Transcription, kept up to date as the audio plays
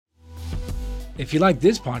If you like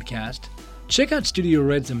this podcast, check out Studio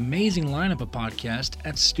Red's amazing lineup of podcasts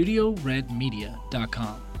at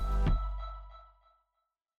studioredmedia.com.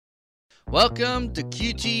 Welcome to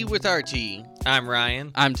QT with RT. I'm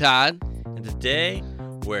Ryan, I'm Todd. and today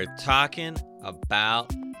we're talking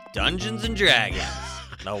about Dungeons and Dragons,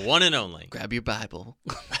 the one and only. Grab your Bible.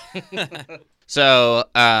 So,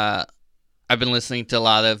 I've been listening to a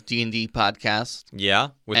lot of D&D podcasts. Yeah,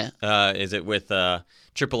 is it with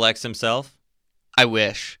Triple X himself? I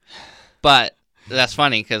wish. But that's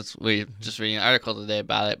funny because we're just reading an article today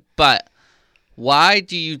about it. But why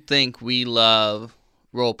do you think we love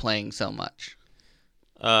role-playing so much?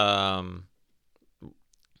 Are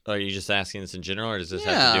you just asking this in general, or does this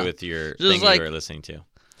have to do with your thing you were listening to?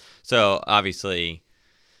 So, obviously,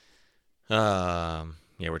 we're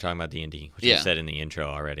talking about D&D, which you said in the intro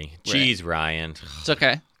already. Right. Jeez, Ryan. It's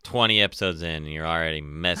okay. 20 episodes in, and you're already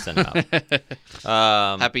messing up.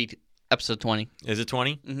 Happy episode 20. Is it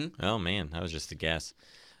 20? Mm-hmm. Oh, man, that was just a guess.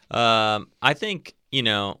 I think,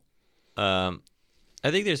 I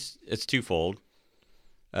think it's twofold.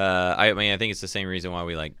 I think it's the same reason why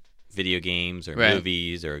we like video games or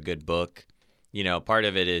movies or a good book. Part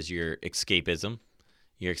of it is your escapism.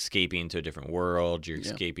 You're escaping to a different world. You're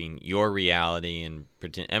escaping your reality and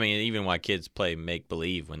pretend. I mean, even why kids play make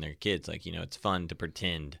believe when they're kids, it's fun to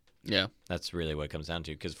pretend. Yeah, that's really what it comes down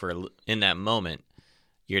to. Because in that moment,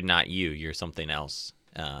 you're not you. You're something else,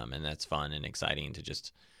 and that's fun and exciting to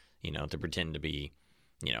just, to pretend to be,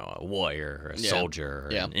 a warrior or a soldier or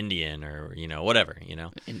an Indian or whatever.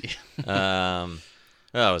 Indian.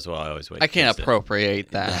 That was what I always wait. I can't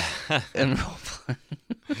appropriate that in role-playing.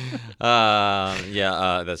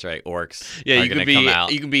 That's right. Orcs. Yeah, are gonna come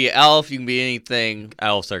out. You can be elf. You can be anything.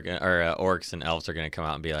 Elves are orcs and elves are gonna come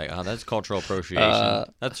out and be like, oh, that's cultural appropriation.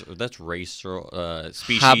 That's racial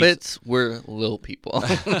species. Hobbits, we're little people.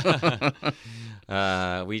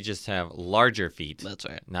 We just have larger feet. That's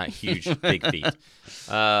right. Not huge, big feet.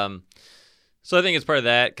 So I think it's part of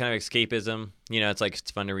that kind of escapism.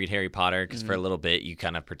 It's fun to read Harry Potter because for a little bit you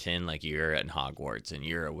kind of pretend like you're in Hogwarts and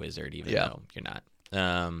you're a wizard, even though you're not.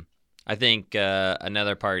 I think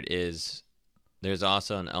another part is there's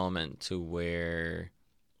also an element to where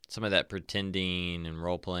some of that pretending and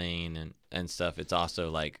role playing and stuff. It's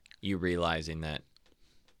also like you realizing that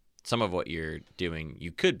some of what you're doing,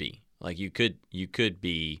 you could be like you could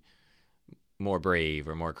be more brave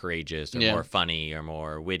or more courageous or more funny or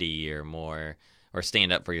more witty or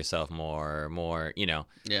stand up for yourself more,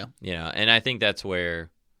 and I think that's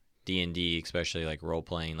where D&D, especially like role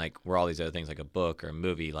playing, like where all these other things like a book or a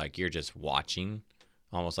movie, like you're just watching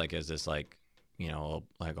almost like as this like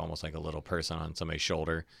almost like a little person on somebody's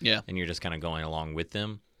shoulder, and you're just kind of going along with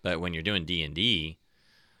them. But when you're doing D&D,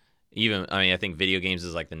 I think video games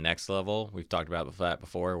is like the next level. We've talked about that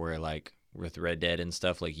before, where like with Red Dead and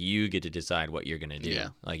stuff, like you get to decide what you're gonna do.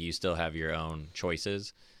 Like you still have your own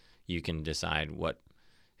choices. You can decide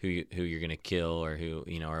who you're gonna kill, or who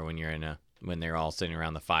or when they're all sitting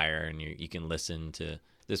around the fire and you can listen to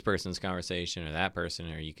this person's conversation or that person,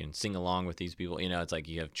 or you can sing along with these people. It's like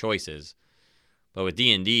you have choices. But with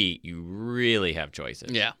D&D, you really have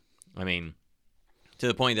choices. Yeah. I mean, to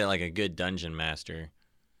the point that like a good dungeon master,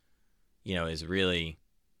 is really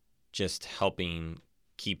just helping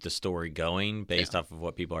keep the story going based off of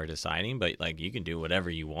what people are deciding, but like you can do whatever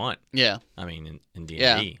you want. Yeah. I mean, in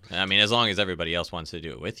D&D. Yeah. I mean, as long as everybody else wants to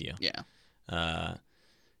do it with you. Yeah.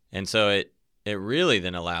 And so it really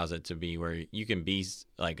then allows it to be where you can be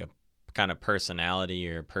like a kind of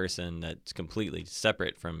personality or a person that's completely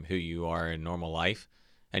separate from who you are in normal life.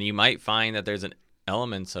 And you might find that there's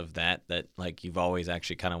elements of that like you've always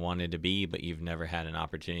actually kind of wanted to be, but you've never had an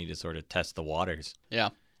opportunity to sort of test the waters. Yeah.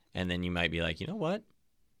 And then you might be like, you know what?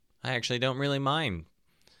 I actually don't really mind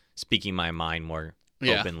speaking my mind more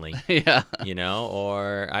openly. Yeah.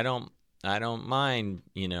 Or I don't mind,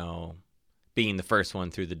 being the first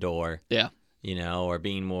one through the door. Yeah. Or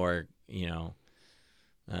being more,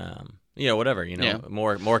 whatever,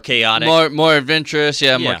 more chaotic. More adventurous,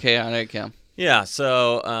 more chaotic, yeah. Yeah,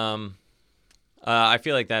 so I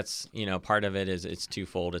feel like that's, part of it is it's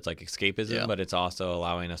twofold. It's like escapism, but it's also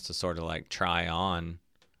allowing us to sort of like try on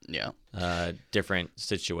different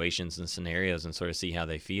situations and scenarios and sort of see how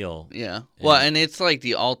they feel. Yeah. And it's like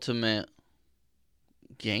the ultimate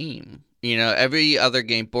game. Every other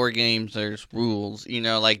game, board games, there's rules.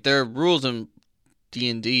 Like there are rules in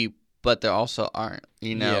D&D, but there also aren't.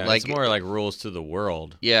 Like it's more like rules to the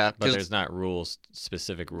world. Yeah, but there's not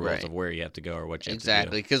specific rules of where you have to go or what you have to do.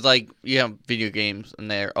 Exactly, because like you have video games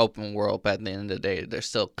and they're open world, but at the end of the day, there's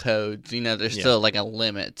still codes. There's still like a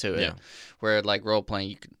limit to it. Yeah. Where like role playing,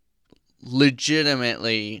 you can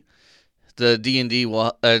legitimately the D&D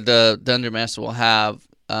will the Dungeon Master will have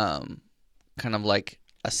kind of like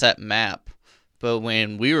a set map, but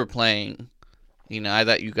when we were playing, I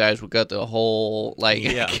thought you guys would go through a whole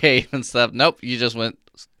cave and stuff. Nope, you just went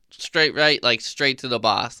straight right, like straight to the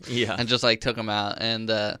boss, and just like took them out,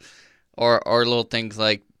 and or little things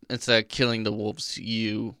like instead of killing the wolves,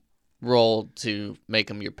 you rolled to make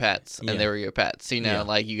them your pets, and they were your pets.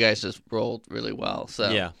 Like you guys just rolled really well. So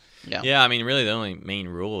yeah. I mean, really, the only main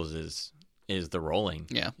rules is the rolling.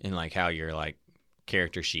 Yeah, and like how your like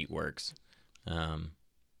character sheet works.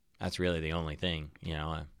 That's really the only thing.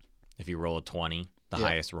 If you roll a 20, the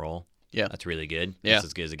highest roll, that's really good. That's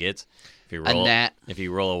as good as it gets. If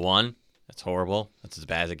you roll a 1, that's horrible. That's as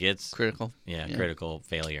bad as it gets. Critical. Yeah, critical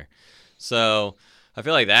failure. So I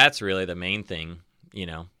feel like that's really the main thing,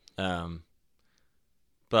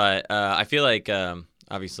 But I feel like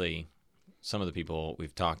obviously some of the people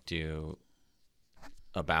we've talked to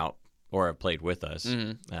about or have played with us.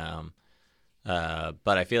 Mm-hmm.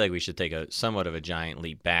 But I feel like we should take somewhat of a giant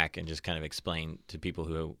leap back and just kind of explain to people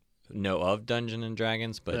who know of Dungeons and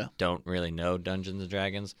Dragons but don't really know Dungeons and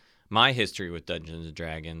Dragons. My history with Dungeons and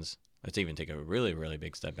Dragons, let's even take a really, really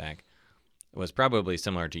big step back, was probably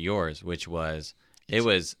similar to yours, which was it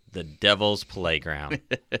was the devil's playground.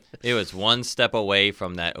 It was one step away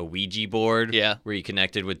from that Ouija board where you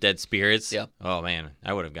connected with dead spirits. Yeah. Oh, man,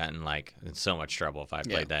 I would have gotten in so much trouble if I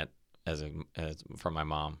played that as from my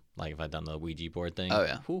mom, like if I'd done the Ouija board thing. Oh,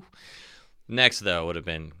 yeah. Whew. Next, though, would have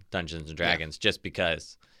been Dungeons and Dragons, just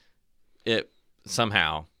because it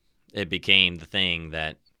became the thing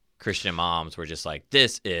that Christian moms were just like,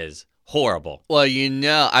 this is horrible. Well,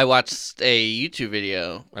 I watched a YouTube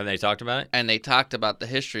video. And they talked about it? And they talked about the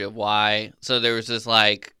history of why. So there was this,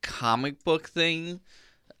 comic book thing,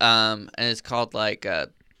 and it's called,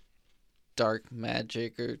 Dark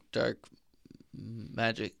Magic or Dark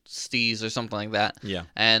Magic Steez or something like that. Yeah.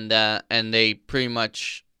 And they pretty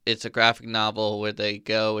much, it's a graphic novel where they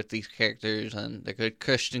go with these characters, and they're good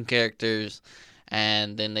Christian characters,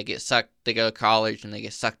 and then they go to college, and they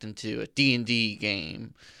get sucked into a D&D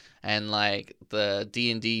game. And, the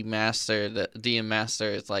D&D master, the DM master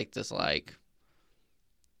is, this,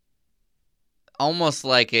 almost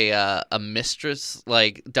like a mistress,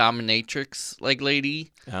 dominatrix,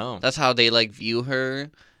 lady. Oh. That's how they, view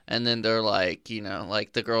her. And then they're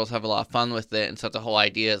the girls have a lot of fun with it. And so the whole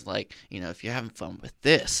idea is, if you're having fun with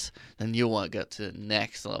this, then you'll want to go to the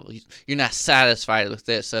next level. You're not satisfied with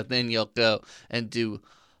this, so then you'll go and do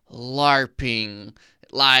LARPing,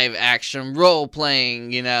 live action role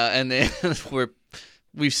playing, and then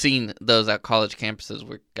we've seen those at college campuses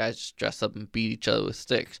where guys just dress up and beat each other with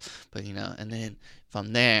sticks, but and then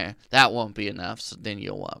from there that won't be enough, so then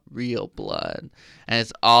you'll want real blood, and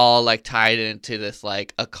it's all tied into this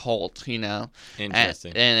occult,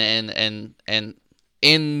 Interesting. And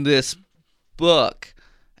in this book,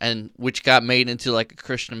 and which got made into a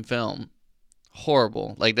Christian film.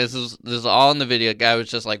 Horrible. This is all in the video. Guy was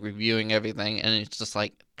just reviewing everything, and it's just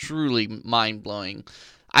truly mind blowing.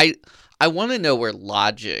 I want to know where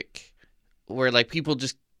people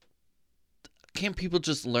just can't people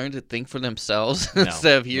just learn to think for themselves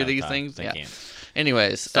instead of hear these things. They can't.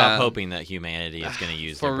 Anyways, stop hoping that humanity is going to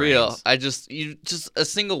use for their real. brains. You a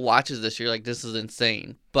single watches this, you're this is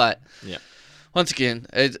insane. But yeah, once again,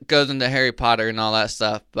 it goes into Harry Potter and all that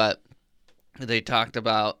stuff. But they talked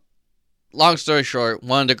about. Long story short,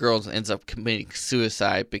 one of the girls ends up committing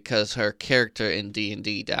suicide because her character in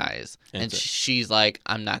D&D dies. And she's like,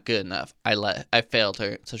 I'm not good enough. I failed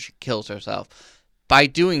her, so she kills herself. By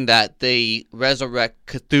doing that, they resurrect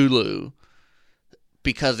Cthulhu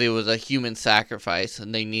because it was a human sacrifice,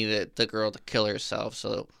 and they needed the girl to kill herself,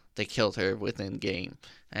 so they killed her within game.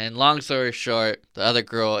 And long story short, the other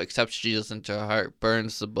girl accepts Jesus into her heart,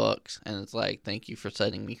 burns the books, and it's thank you for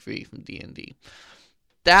setting me free from D&D.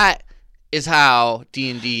 That is how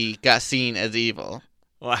D&D got seen as evil.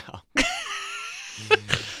 Wow.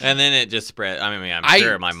 And then it just spread. I mean, I'm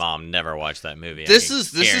sure my mom never watched that movie. This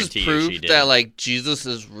is proof that Jesus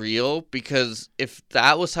is real, because if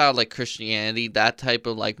that was how Christianity, that type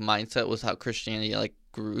of mindset was how Christianity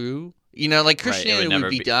grew. Christianity would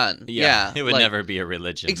be done. Yeah. It would never be a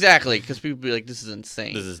religion. Exactly, because people would be like, this is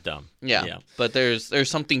insane. This is dumb. Yeah. But there's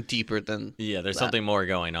something deeper than there's something more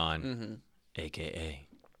going on, a.k.a.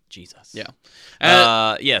 Jesus.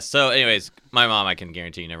 Yeah. So anyways, my mom, I can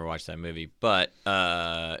guarantee, never watched that movie, but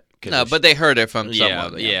but they heard it from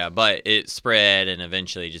someone. Yeah, but it spread and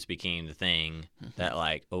eventually just became the thing that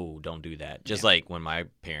don't do that. Just like when my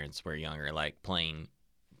parents were younger, playing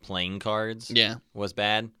cards was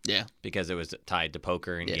bad. Yeah. Because it was tied to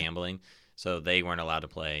poker and gambling. So they weren't allowed to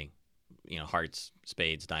play hearts,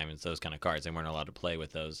 spades, diamonds, those kind of cards. They weren't allowed to play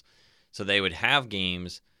with those. So they would have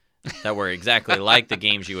games that were exactly like the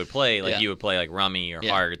games you would play. Like you would play like rummy or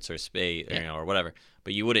hearts or spade, or whatever.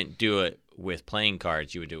 But you wouldn't do it with playing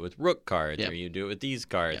cards. You would do it with rook cards, or you would do it with these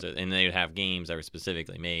cards. And they would have games that were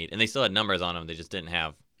specifically made. And they still had numbers on them. They just didn't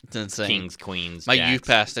have kings, queens, My jacks. youth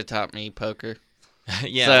pastor taught me poker.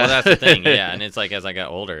 Well, that's the thing. Yeah, and it's like as I got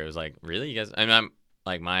older, it was like, really, you guys? I mean, I'm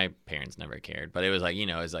like my parents never cared, but it was like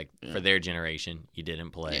it's like for their generation, you didn't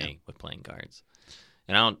play with playing cards.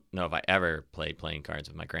 And I don't know if I ever played playing cards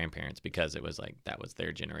with my grandparents because it was like that was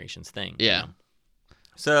their generation's thing. Yeah.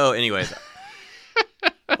 So, anyways.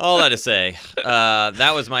 All that to say,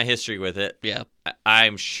 that was my history with it. Yeah.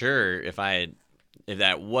 I'm sure if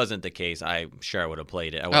that wasn't the case, I'm sure I would have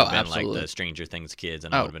played it. I would have been absolutely. like the Stranger Things kids,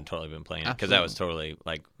 and I would have totally been playing it because that was totally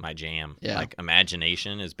like my jam. Yeah. Like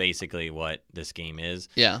imagination is basically what this game is.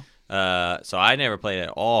 Yeah. So I never played it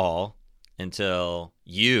at all until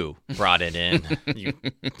you brought it in. you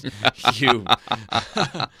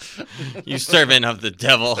servant of the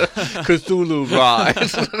devil. Cthulhu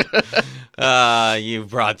Rise. You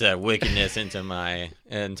brought that wickedness into my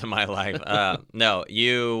life. No,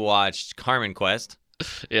 you watched Carmen Quest.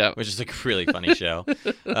 Yeah, which is a really funny show.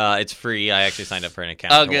 It's free. I actually signed up for an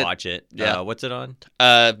account to watch it. Yeah. What's it on?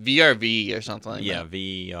 VRV or something like that.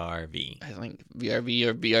 VRV. I think VRV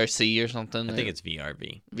or VRC or something. I think it's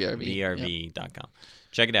VRV. VRV. VRV.com.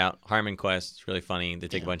 Check it out. Harmon Quest. It's really funny. They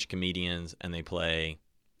take a bunch of comedians and they play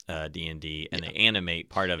D&D and they animate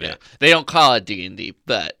part of it. They don't call it D&D,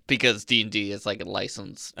 but because D&D is like a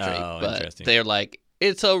licensed trait, but interesting. They're like,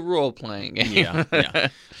 it's a role-playing game. Yeah.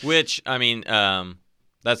 Which, I mean,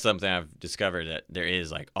 that's something I've discovered, that there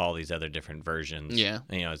is like all these other different versions. Yeah.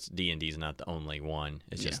 It's D&D is not the only one.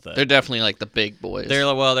 It's just they're definitely like the big boys. They're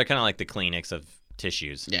kind of like the Kleenex of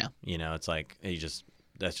tissues. Yeah. It's like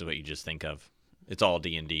that's just what you just think of. It's all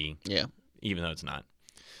D&D. Yeah. Even though it's not.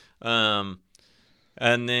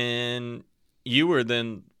 And then you were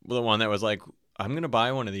then the one that was like, I'm going to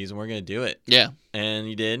buy one of these and we're going to do it. Yeah. And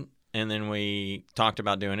you did. And then we talked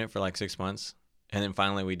about doing it for like 6 months. And then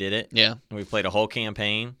finally we did it. Yeah. And we played a whole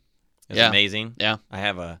campaign. It was amazing. Yeah. I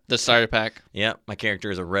have the starter pack. Yep. My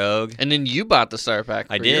character is a rogue. And then you bought the starter pack.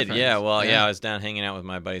 I did. Yeah. Well, I was down hanging out with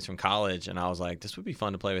my buddies from college, and I was like, this would be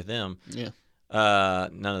fun to play with them. Yeah.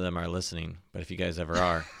 None of them are listening, but if you guys ever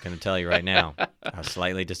are, I'm going to tell you right now, I was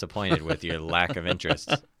slightly disappointed with your lack of interest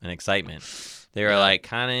and excitement. They were like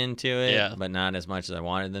kind of into it, but not as much as I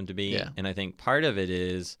wanted them to be. Yeah. And I think part of it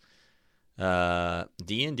is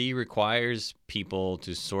D&D requires people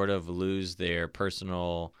to sort of lose their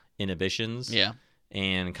personal inhibitions. Yeah.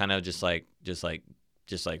 And kind of just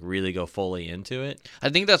really go fully into it.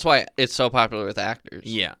 I think that's why it's so popular with actors.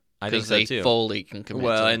 Yeah. I think so they too. fully can commit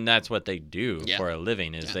Well, to it. and that's what they do for a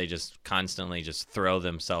living is they just constantly just throw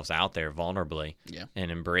themselves out there vulnerably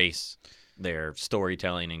and embrace their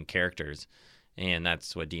storytelling and characters. And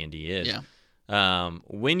that's what D&D is. Yeah.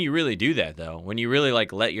 When you really do that, though, when you really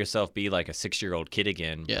like let yourself be like a 6-year-old kid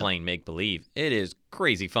again playing make-believe, it is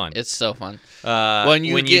crazy fun. It's so fun. When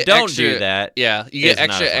you don't do that, you get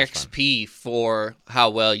extra XP for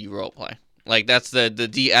how well you roleplay. Like that's the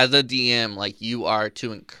as a DM, like you are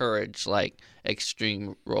to encourage like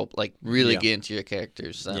extreme role, like really get into your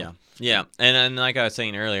characters. So. Yeah, and like I was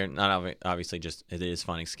saying earlier, not obviously just it is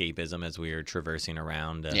fun escapism as we are traversing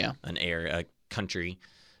around a country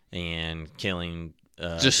and killing.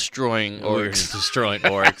 Destroying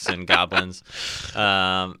orcs and goblins.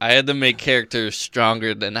 I had to make characters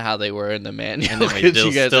stronger than how they were in the manual. And then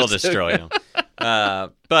we still destroy them.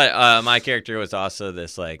 But my character was also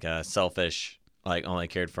this like selfish, like only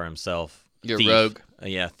cared for himself. Your thief. rogue.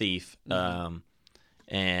 Thief. Mm-hmm.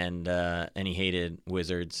 And he hated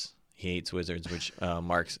wizards. He hates wizards, which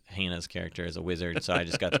Mark's Hannah's character is a wizard, so I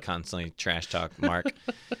just got to constantly trash talk Mark.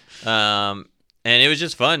 And it was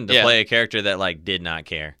just fun to play a character that like did not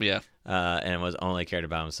care. Yeah. And was only cared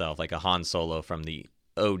about himself, like a Han Solo from the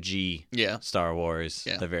OG Star Wars,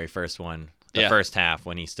 the very first one, the first half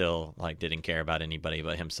when he still like didn't care about anybody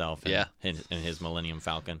but himself and his Millennium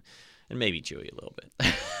Falcon, and maybe Chewie a little bit.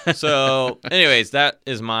 So, anyways, that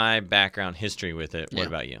is my background history with it. What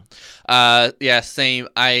about you? Same.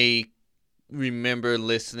 I remember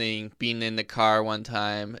being in the car one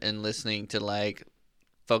time and listening to like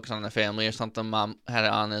Focus on the Family or something. Mom had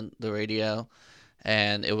it on the radio,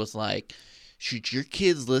 and it was like, should your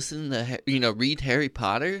kids listen to read Harry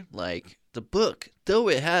Potter? Like the book, though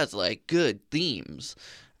it has like good themes,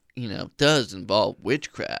 does involve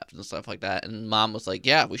witchcraft and stuff like that. And Mom was like,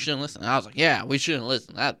 yeah, we shouldn't listen. And I was like, yeah, we shouldn't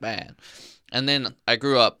listen. That's bad. And then I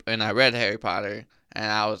grew up and I read Harry Potter, and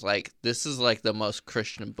I was like, this is like the most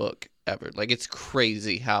Christian book ever. Like, it's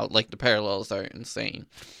crazy how, like, the parallels are insane.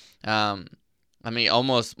 I mean,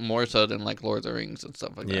 almost more so than, like, Lord of the Rings and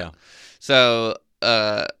stuff like that. Yeah. So,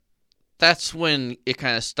 that's when it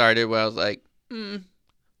kind of started where I was like,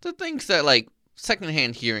 the things that, like,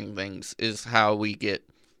 secondhand hearing things is how we get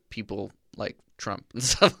people like Trump and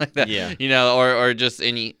stuff like that. Yeah. You know, or just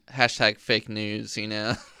any hashtag fake news, you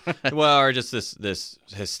know. Well, or just this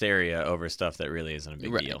hysteria over stuff that really isn't a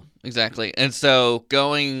big Right. deal. Exactly. And so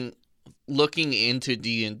looking into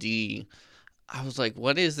D&D, I was like,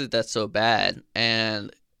 what is it that's so bad?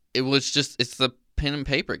 And it's the pen and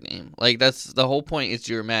paper game. Like, that's the whole point, is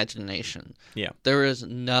your imagination. Yeah. There is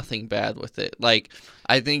nothing bad with it. Like,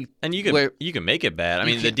 I think, and you can make it bad. I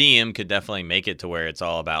mean, the DM could definitely make it to where it's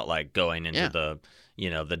all about like going into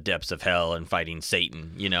the depths of hell and fighting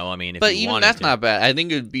Satan. You know, I mean, if but you even wanted that's to. not bad. I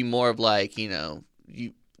think it would be more of like,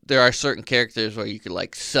 there are certain characters where you could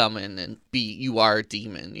like summon and you are a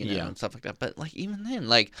demon, and stuff like that. But like, even then,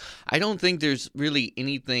 like, I don't think there's really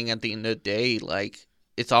anything at the end of the day. Like,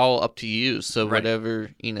 it's all up to you. So Right.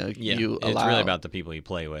 whatever you allow. It's really about the people you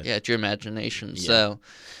play with. Yeah, it's your imagination. Yeah. So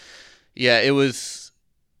yeah, it was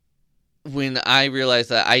when I realized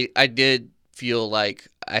that I did feel like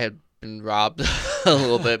I had been robbed a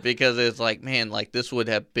little bit, because it's like, man, like, this would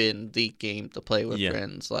have been the game to play with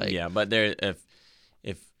friends. Like, yeah, but if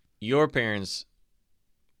your parents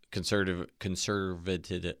conservative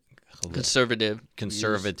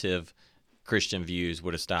Christian views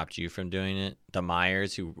would have stopped you from doing it, the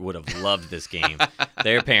Myers, who would have loved this game,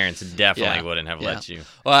 their parents definitely wouldn't have let you.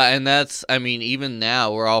 Well, and that's, I mean, even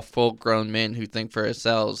now we're all full-grown men who think for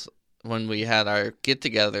ourselves. When we had our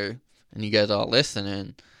get-together and you guys all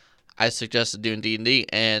listening, I suggested doing D&D,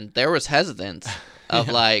 and there was hesitance of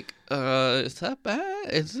like, is that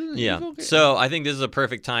bad? Is it evil game? So I think this is a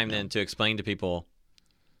perfect time then to explain to people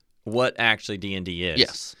what actually D&D is.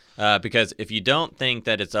 Yes. Because if you don't think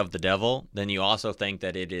that it's of the devil, then you also think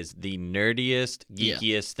that it is the nerdiest,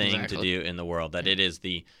 geekiest thing to do in the world. That it is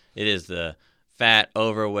the fat,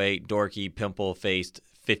 overweight, dorky, pimple-faced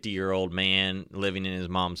 50-year-old man living in his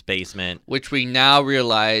mom's basement. Which we now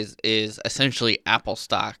realize is essentially Apple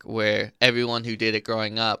stock, where everyone who did it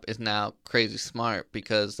growing up is now crazy smart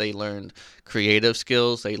because they learned creative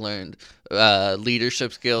skills, they learned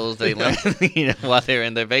leadership skills, they learned while they're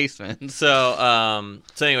in their basement. So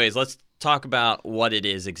anyways, let's talk about what it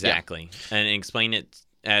is exactly and explain it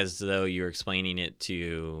as though you're explaining it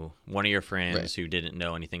to one of your friends who didn't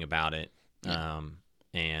know anything about it.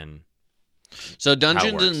 So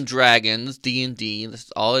Dungeons and Dragons, D&D,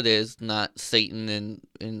 that's all it is, not Satan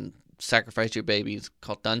and sacrifice your babies.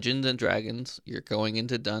 Called Dungeons and Dragons. You're going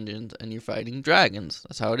into dungeons and you're fighting dragons.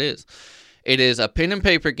 That's how it is. It is a pen and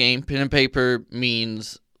paper game. Pen and paper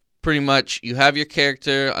means pretty much you have your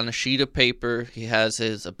character on a sheet of paper. He has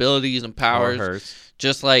his abilities and powers. Or hers.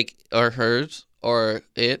 Just like, or hers, or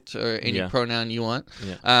it, or any pronoun you want.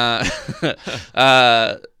 Yeah.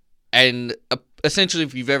 And essentially,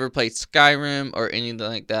 if you've ever played Skyrim or anything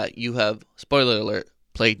like that, you have, spoiler alert,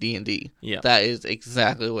 played D&D. Yeah. That is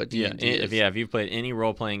exactly what D&D is. If you've played any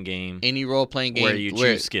role-playing game. Any role-playing game. Where you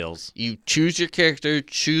choose skills. You choose your character,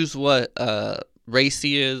 choose what race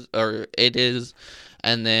he is, or it is,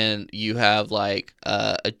 and then you have, like,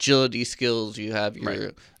 agility skills, you have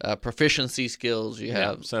your proficiency skills, you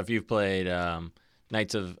have... So if you've played...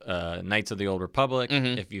 Knights of the Old Republic,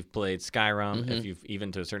 if you've played Skyrim, if you've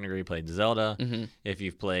even to a certain degree played Zelda, if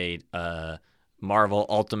you've played Marvel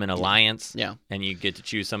Ultimate Alliance, and you get to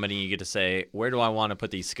choose somebody, you get to say, where do I want to put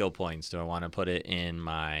these skill points? Do I want to put it in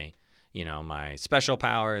my, my special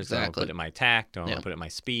powers? Do I want to put it in my attack? Do I want to put it in my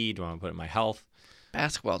speed? Do I want to put it in my health?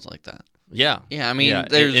 Basketball's like that. Yeah. Yeah, I mean,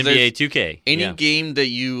 there's NBA 2K. Any game that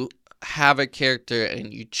you have a character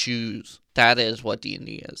and you choose, that is what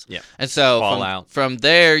D&D is. Yeah. And so Fallout. From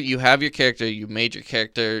there, you have your character, you made your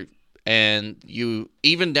character, and you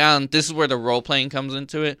even down, this is where the role-playing comes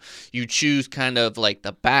into it. You choose kind of like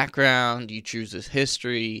the background, you choose his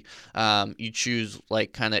history, you choose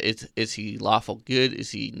like kind of, is he lawful good, is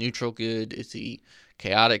he neutral good, is he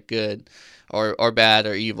chaotic good, or bad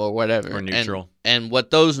or evil or whatever. Or neutral. And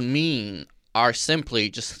what those mean are simply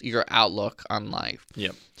just your outlook on life.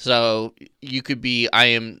 Yep. So you could be, I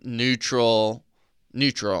am neutral,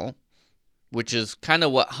 which is kind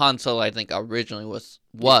of what Han Solo, I think, originally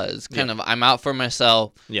was kind of, I'm out for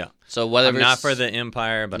myself. Yeah. So whatever. I'm not for the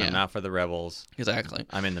Empire, but I'm not for the Rebels. Exactly.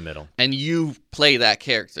 I'm in the middle. And you play that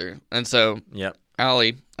character. And so,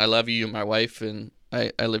 Allie, I love you, my wife, and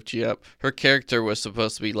I lift you up. Her character was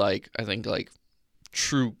supposed to be like, I think, like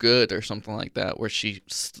true good or something like that, where she,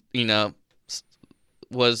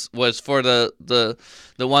 was for the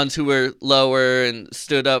ones who were lower and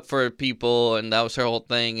stood up for people, and that was her whole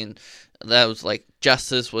thing, and that was like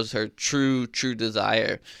justice was her true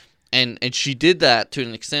desire. And she did that to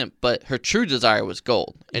an extent, but her true desire was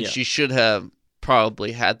gold, and she should have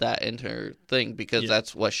probably had that in her thing, because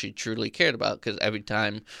that's what she truly cared about. Because every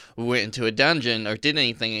time we went into a dungeon or did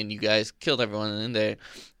anything and you guys killed everyone in there,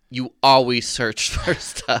 you always searched for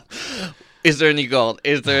stuff. Is there any gold?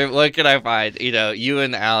 Is there, what can I find? You know, you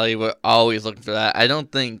and Allie were always looking for that. I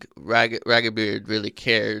don't think Raggedbeard really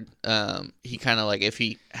cared. He kind of like, if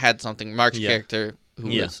he had something, Mark's character, who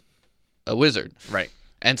was a wizard. Right.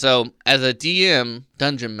 And so, as a DM,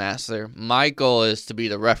 Dungeon Master, my goal is to be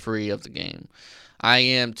the referee of the game. I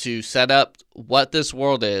am to set up what this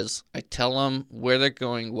world is. I tell them where they're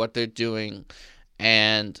going, what they're doing,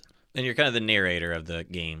 and you're kind of the narrator of the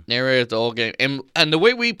game. Narrator of the whole game. And the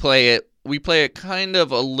way we play it kind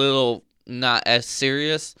of a little not as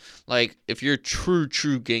serious. Like, if you're a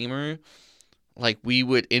true gamer, like, we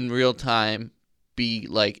would in real time be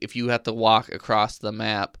like, if you have to walk across the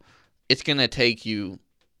map, it's going to take you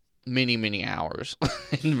many hours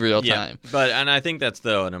in real time. And I think that's,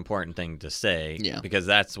 though, an important thing to say, because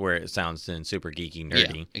that's where it sounds super geeky,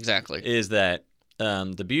 nerdy. Yeah, exactly. Is that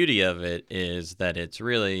the beauty of it is that it's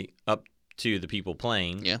really up to the people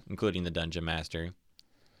playing, including the Dungeon Master.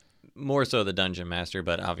 More so the Dungeon Master,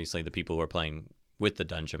 but obviously the people who are playing with the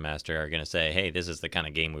Dungeon Master are going to say, hey, this is the kind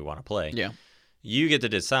of game we want to play. Yeah. You get to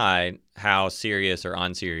decide how serious or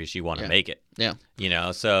unserious you want to make it. Yeah. You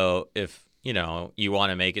know, so if, you know, you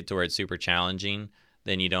want to make it to where it's super challenging,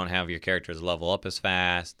 then you don't have your characters level up as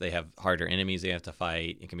fast. They have harder enemies they have to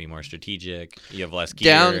fight. It can be more strategic. You have less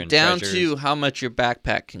gear and down treasures. to how much your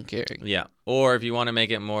backpack can carry. Yeah. Or if you want to make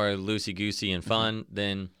it more loosey-goosey and fun,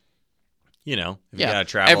 then, you know, if you got to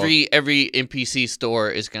travel. Every NPC store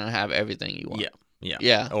is going to have everything you want.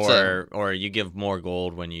 Yeah. Or you give more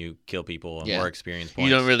gold when you kill people and more experience points.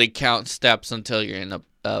 You don't really count steps until you're in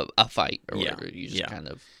a fight or whatever. You just kind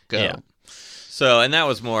of go. Yeah. So, and that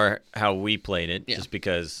was more how we played it, just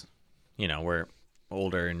because, you know, we're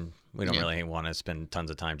older and we don't really want to spend tons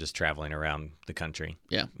of time just traveling around the country.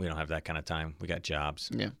 Yeah. We don't have that kind of time. We got jobs.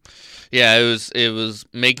 Yeah. Yeah, it was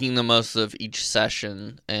making the most of each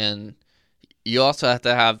session, and you also have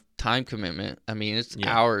to have time commitment. I mean, it's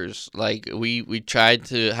hours. Like, we tried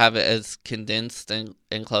to have it as condensed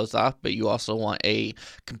and closed off, but you also want a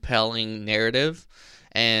compelling narrative.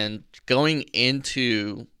 And going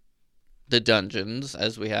into the dungeons,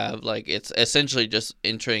 as we have, like, it's essentially just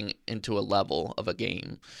entering into a level of a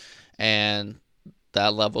game. And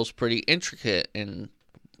that level's pretty intricate, and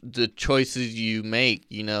the choices you make,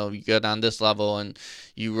 you know, you go down this level and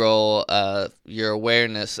you roll your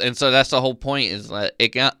awareness, and so that's the whole point, is that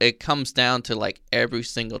it comes down to like every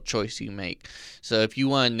single choice you make. So if you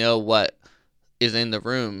want to know what is in the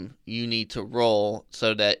room, you need to roll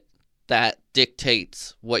so that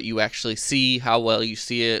dictates what you actually see, how well you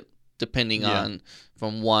see it, depending on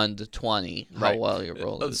from 1 to 20 how well you're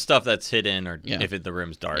rolling. Stuff that's hidden, or if the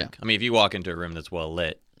room's dark. I mean, if you walk into a room that's well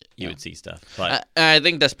lit, you would see stuff. But I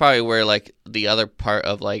think that's probably where, like, the other part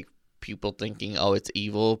of, like, people thinking, oh, it's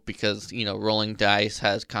evil, because, you know, rolling dice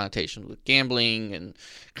has connotations with gambling and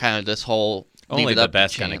kind of this whole only the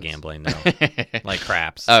best kind of gambling, though. Like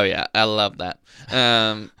craps. Oh yeah, I love that.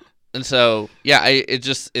 And so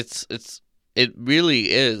it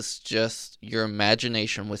really is just your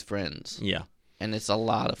imagination with friends. Yeah. And it's a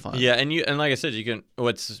lot of fun. Yeah, and like I said,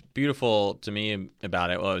 what's beautiful to me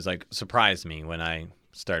about it, well, it was like surprised me when I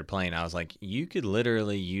started playing. I was like, you could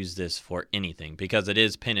literally use this for anything, because it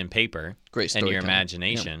is pen and paper. Great storytelling. And your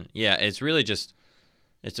imagination. Yeah, it's really just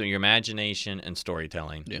your imagination and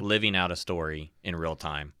storytelling, living out a story in real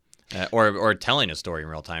time, or telling a story in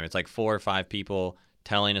real time. It's like 4 or 5 people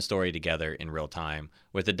telling a story together in real time,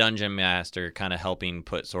 with the Dungeon Master kind of helping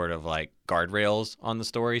put sort of like guardrails on the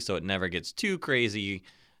story, so it never gets too crazy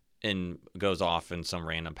and goes off in some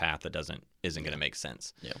random path that isn't going to make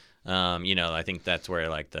sense. Yeah. You know, I think that's where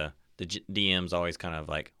like the DM's always kind of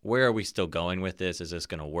like, where are we still going with this? Is this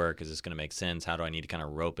going to work? Is this going to make sense? How do I need to kind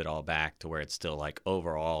of rope it all back to where it's still like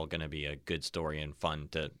overall going to be a good story and fun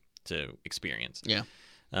to experience? Yeah.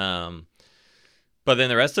 But then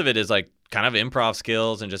the rest of it is like kind of improv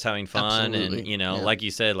skills and just having fun. Absolutely. And, you know, like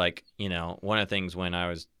you said, like, you know, one of the things when I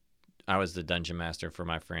was the dungeon master for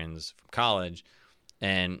my friends from college,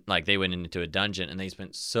 and like they went into a dungeon and they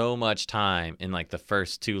spent so much time in like the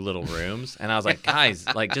first 2 little rooms. And I was like, guys,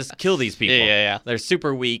 like just kill these people. Yeah. They're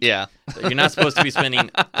super weak. Yeah. You're not supposed to be spending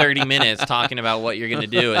 30 minutes talking about what you're going to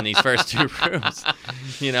do in these first 2 rooms.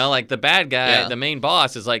 You know, like the bad guy, the main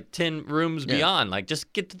boss is like 10 rooms beyond. Like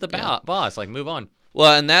just get to the boss, like move on.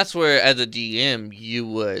 Well, and that's where, as a DM, you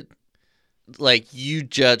would, like, you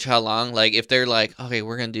judge how long. Like, if they're like, okay,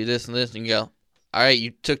 we're going to do this and this, and you go, all right,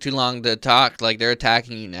 you took too long to talk. Like, they're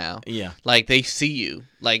attacking you now. Yeah. Like, they see you.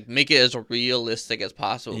 Like, make it as realistic as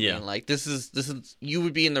possible. Yeah. Being like, this is, you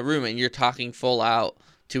would be in the room and you're talking full out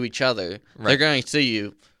to each other. Right. They're going to see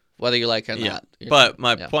you, whether you like it or not. But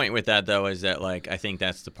my point with that, though, is that, like, I think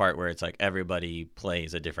that's the part where it's like everybody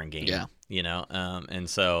plays a different game. Yeah. You know? And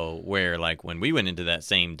so where, like, when we went into that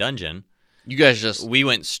same dungeon, You guys just... we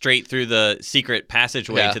went straight through the secret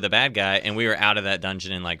passageway Yeah. to the bad guy, and we were out of that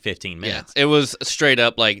dungeon in like 15 Yeah, minutes. it was straight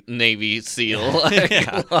up like Navy SEAL. Like,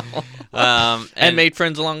 Yeah. and made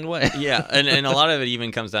friends along the way. Yeah, and a lot of it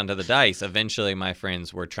even comes down to the dice. Eventually, my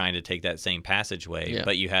friends were trying to take that same passageway, Yeah.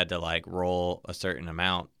 but you had to like roll a certain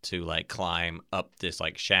amount to like climb up this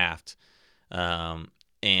like shaft.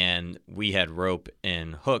 And we had rope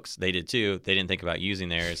and hooks. They did too. They didn't think about using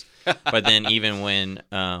theirs. But then even when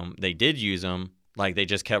they did use them, like they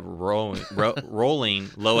just kept rolling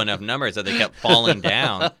low enough numbers that they kept falling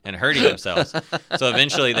down and hurting themselves. So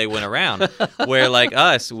eventually they went around. Where like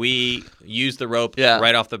us, we used the rope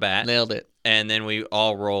right off the bat. Nailed it. And then we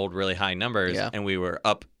all rolled really high numbers, and we were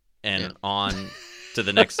up and on to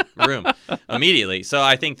the next room immediately. So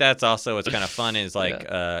I think that's also what's kind of fun is like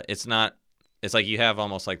it's like you have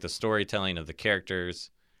almost like the storytelling of the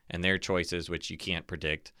characters and their choices, which you can't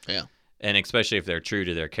predict. Yeah. And especially if they're true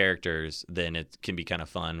to their characters, then it can be kind of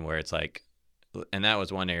fun where it's like, and that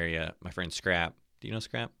was one area, my friend Scrap. Do you know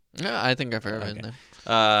Scrap? Yeah, I think I've heard of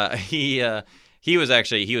it. He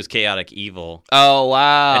was chaotic evil. Oh,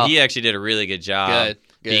 wow. And he actually did a really good job Good.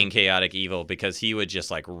 being chaotic evil because he would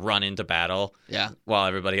just like run into battle while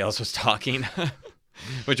everybody else was talking.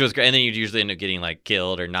 Which was great. And then you'd usually end up getting like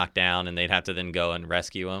killed or knocked down, and they'd have to then go and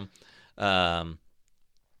rescue him.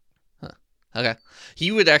 Okay.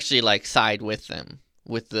 He would actually like side with them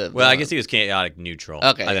with the. Well, I guess he was chaotic neutral.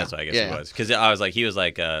 Okay, that's what I guess he was because I was like he was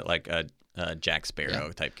like a Jack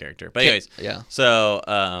Sparrow type character. But anyways, So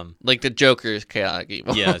like the Joker's chaotic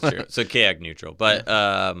evil. Yeah, that's true. So chaotic neutral, but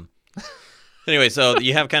anyway, so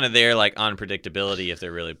you have kind of their like unpredictability if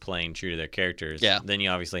they're really playing true to their characters. Yeah. Then you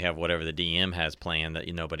obviously have whatever the DM has planned that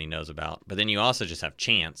nobody knows about. But then you also just have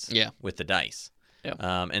chance. With the dice. Yeah.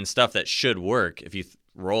 And stuff that should work if you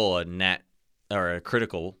roll a nat or a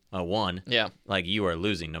critical 1. Yeah. Like you are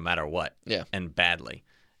losing no matter what. Yeah. And badly.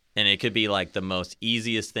 And it could be like the most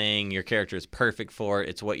easiest thing your character is perfect for.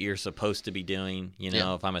 It's what you're supposed to be doing. You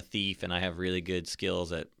know, if I'm a thief and I have really good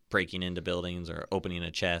skills at breaking into buildings or opening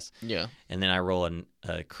a chest. Yeah. And then I roll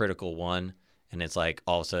a critical 1 and it's like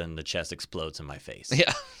all of a sudden the chest explodes in my face.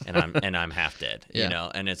 Yeah. and I'm half dead. Yeah. You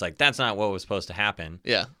know, and it's like that's not what was supposed to happen.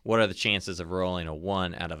 Yeah. What are the chances of rolling a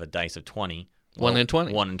 1 out of a dice of 20? 1 in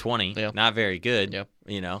 20. 1 in 20. Yeah. Not very good. Yep.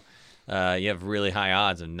 You know. You have really high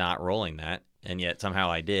odds of not rolling that, and yet somehow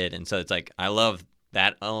I did. And so it's like I love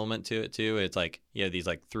that element to it too. It's like you have these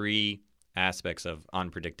like 3 aspects of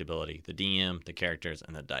unpredictability: the DM, the characters,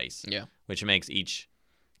 and the dice. Yeah. Which makes each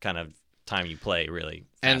kind of time you play really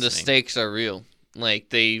fascinating. And the stakes are real.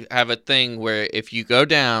 Like they have a thing where if you go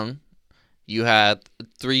down, you have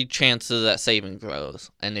 3 chances at saving throws,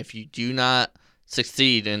 and if you do not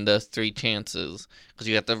succeed in those 3 chances, because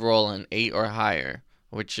you have to roll an 8 or higher,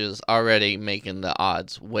 which is already making the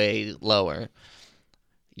odds way lower,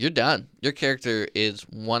 you're done. Your character is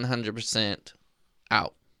 100%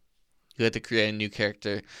 out. You have to create a new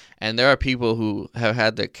character. And there are people who have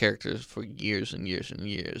had their characters for years and years and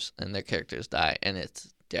years, and their characters die, and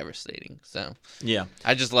it's devastating. So yeah,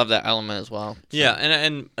 I just love that element as well. So. Yeah,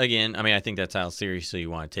 and again, I mean, I think that's how seriously you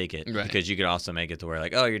want to take it, Right. because you could also make it to where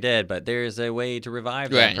like, oh, you're dead, but there's a way to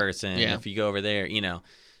revive that Right. person Yeah. if you go over there, you know.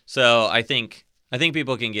 So I think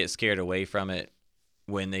people can get scared away from it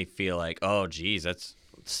when they feel like, oh, geez, that's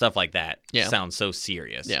stuff like that sounds so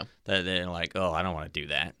serious. Yeah. That they're like, oh, I don't want to do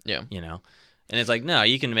that. Yeah. You know. And it's like, no,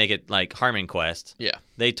 you can make it like Harmon Quest. Yeah.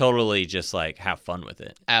 They totally just like have fun with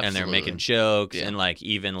it. Absolutely. And they're making jokes Yeah. and like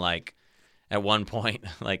even like at one point,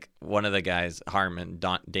 like one of the guys,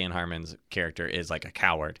 Dan Harmon's character is like a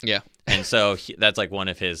coward. Yeah. And so that's like one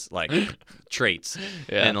of his like traits.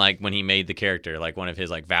 Yeah. And like when he made the character, like one of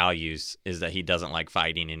his like values is that he doesn't like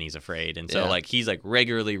fighting and he's afraid. And so Yeah. like he's like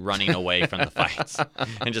regularly running away from the fights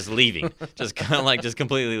and just leaving, just kind of like just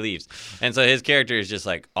completely leaves. And so his character is just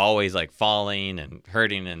like always like falling and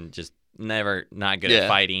hurting and just never not good at Yeah.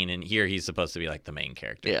 fighting. And here he's supposed to be like the main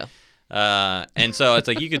character. Yeah. And so it's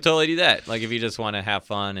like you could totally do that. Like if you just want to have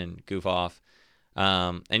fun and goof off.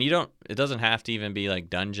 And it doesn't have to even be like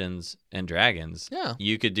Dungeons and Dragons. Yeah.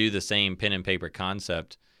 You could do the same pen and paper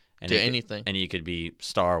concept to anything. And you could be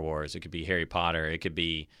Star Wars. It could be Harry Potter. It could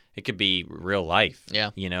be real life.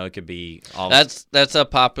 Yeah. It could be all. That's a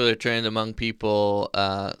popular trend among people.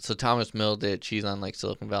 So Thomas Middleditch, he's on like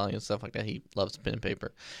Silicon Valley and stuff like that. He loves pen and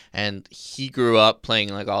paper, and he grew up playing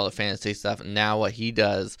like all the fantasy stuff. And now what he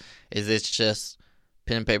does is it's just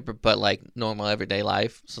pen and paper, but like normal everyday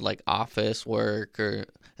life. So like office work,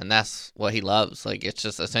 and that's what he loves. Like it's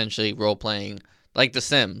just essentially role playing, like The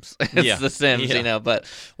Sims. It's The Sims, but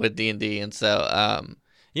with D&D, and so.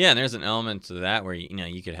 Yeah, and there's an element to that where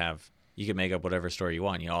you could make up whatever story you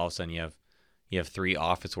want. All of a sudden you have 3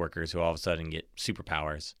 office workers who all of a sudden get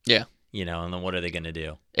superpowers. Yeah. And then what are they going to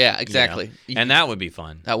do? Yeah, exactly. And that would be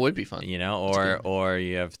fun. That would be fun. Or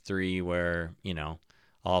you have 3 where,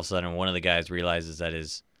 all of a sudden one of the guys realizes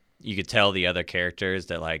that you could tell the other characters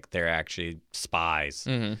that like they're actually spies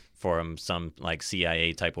from some like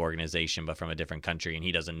CIA type organization, but from a different country, and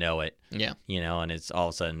he doesn't know it. Yeah. And it's all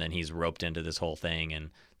of a sudden then he's roped into this whole thing,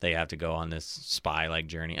 and they have to go on this spy like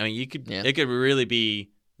journey. I mean, it could really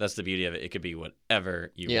be. That's the beauty of it. It could be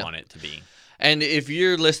whatever you want it to be. And if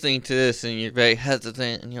you're listening to this and you're very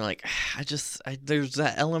hesitant and you're like, there's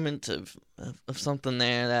that element of something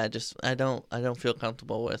there that I don't feel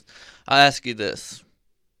comfortable with, I'll ask you this.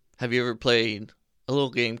 Have you ever played a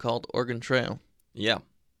little game called Oregon Trail? Yeah.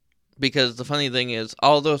 Because the funny thing is,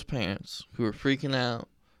 all those parents who are freaking out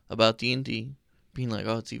about D&D, being like,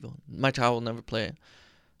 oh, it's evil, my child will never play it,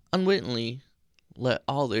 unwittingly let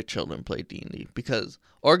all their children play D&D. Because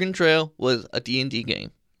Oregon Trail was a D&D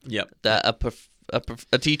game. Yep. That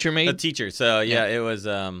a teacher made? A teacher. So, yeah, it was,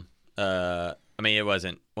 it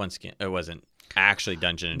wasn't actually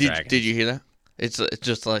Dungeons & Dragons. Did you hear that? It's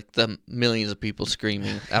just like the millions of people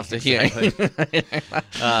screaming after hearing.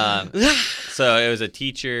 So it was a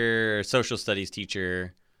teacher, social studies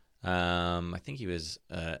teacher. I think he was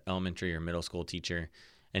elementary or middle school teacher,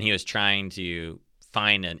 and he was trying to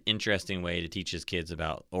find an interesting way to teach his kids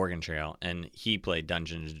about Oregon Trail. And he played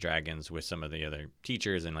Dungeons & Dragons with some of the other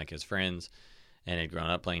teachers and like his friends, and had grown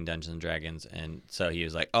up playing Dungeons & Dragons. And so he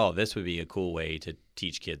was like, oh, this would be a cool way to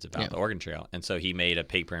teach kids about the Oregon Trail. And so he made a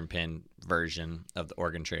paper and pen version of the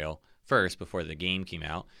Oregon Trail first before the game came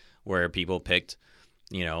out, where people picked,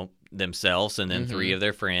 themselves and then 3 of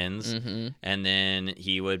their friends. And then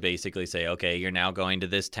he would basically say, okay, you're now going to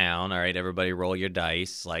this town. All right, everybody roll your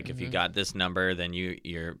dice. Like if you got this number, then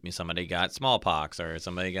somebody got smallpox or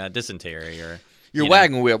somebody got dysentery or... Your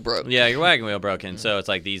wagon wheel broke. Yeah, your wagon wheel broke. And so it's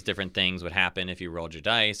like these different things would happen if you rolled your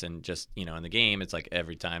dice. And just, in the game, it's like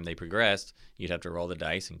every time they progressed, you'd have to roll the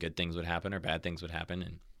dice and good things would happen or bad things would happen.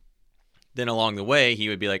 And then along the way, he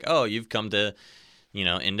would be like, oh, you've come to,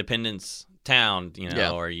 Independence Town,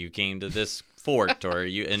 or you came to this fort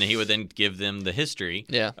and he would then give them the history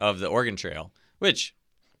of the Oregon Trail, which...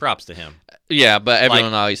 props to him. Yeah, but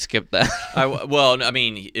everyone always skipped that.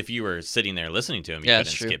 If you were sitting there listening to him, you couldn't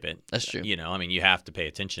skip it. That's true. You have to pay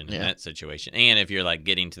attention in that situation. And if you're like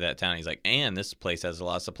getting to that town, he's like, and this place has a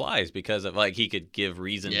lot of supplies because of like he could give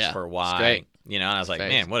reasons for why. And I was like,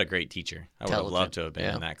 man, what a great teacher. I would have loved to have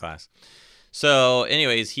been in that class. So,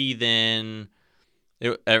 anyways, he then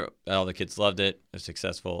all the kids loved it. It was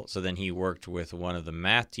successful. So then he worked with one of the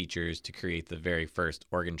math teachers to create the very first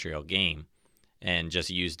Oregon Trail game. And just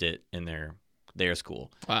used it in their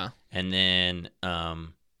school. Wow. And then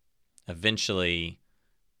eventually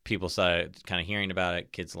people started kind of hearing about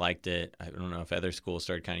it. Kids liked it. I don't know if other schools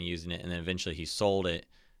started kind of using it. And then eventually he sold it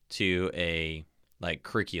to a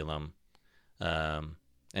curriculum. And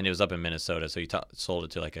it was up in Minnesota. So he sold it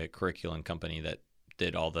to like a curriculum company that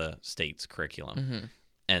did all the state's curriculum.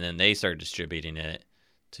 And then they started distributing it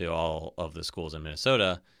to all of the schools in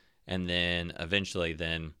Minnesota. And then eventually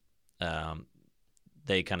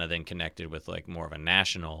they kind of then connected with like more of a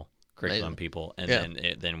national curriculum people, and then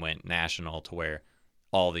it then went national to where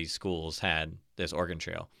all these schools had this Oregon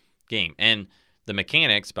Trail game. And the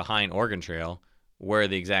mechanics behind Oregon Trail were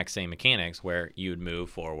the exact same mechanics where you would move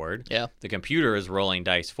forward. Yeah. The computer is rolling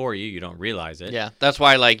dice for you. You don't realize it. Yeah. That's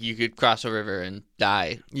why you could cross a river and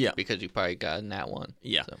die. Yeah. Because you probably got in that one.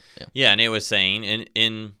 Yeah. So, yeah. And it was saying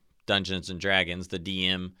in Dungeons and Dragons, the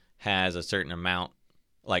DM has a certain amount,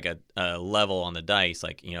 like a level on the dice,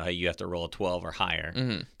 like, you have to roll a 12 or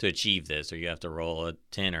higher to achieve this, or you have to roll a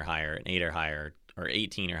 10 or higher, an 8 or higher, or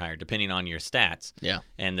 18 or higher, depending on your stats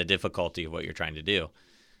and the difficulty of what you're trying to do.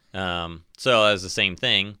 So as the same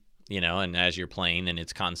thing, and as you're playing, and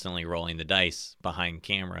it's constantly rolling the dice behind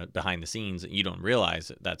the scenes, you don't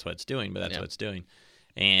realize that's what it's doing, but that's what it's doing.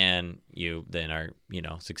 And you then are,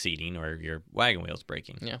 succeeding, or your wagon wheel's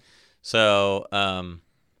breaking. Yeah. So,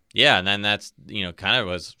 Yeah, and then that's, kind of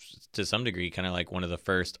was to some degree kind of like one of the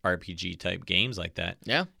first RPG type games like that.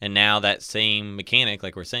 Yeah. And now that same mechanic,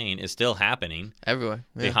 like we're saying, is still happening Everywhere.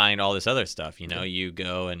 Yeah. behind all this other stuff. You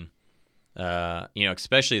go and,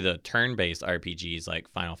 especially the turn-based RPGs like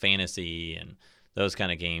Final Fantasy and those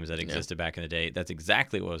kind of games that existed back in the day. That's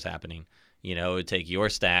exactly what was happening. It would take your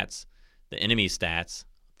stats, the enemy stats,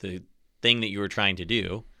 the thing that you were trying to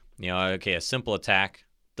do. A simple attack,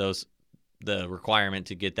 the requirement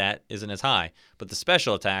to get that isn't as high, but the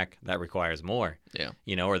special attack that requires more. Yeah.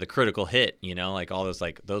 Or the critical hit. Like all those,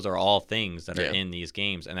 like those are all things that are in these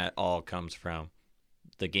games, and that all comes from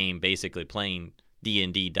the game basically playing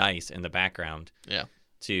D&D dice in the background. Yeah.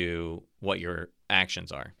 To what your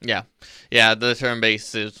actions are. Yeah. Yeah. The turn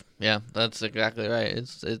base is. Yeah, that's exactly right.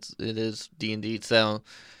 It is D&D. So,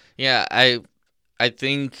 yeah, I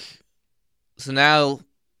think so. Now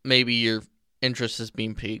maybe your interest is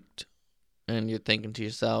being piqued. And you're thinking to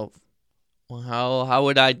yourself, well, how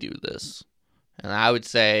would I do this? And I would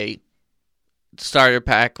say starter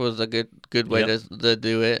pack was a good way to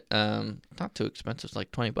do it. Not too expensive. It's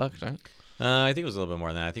like $20, right? I think it was a little bit more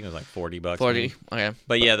than that. I think it was like $40. 40. Maybe. Okay.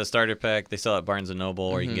 But yeah, the starter pack they sell at Barnes and Noble,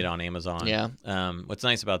 or you can get it on Amazon. Yeah. What's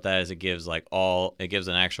nice about that is it gives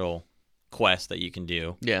an actual quest that you can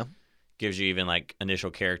do. Yeah. Gives you even like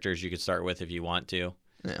initial characters you could start with if you want to.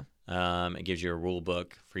 Yeah. It gives you a rule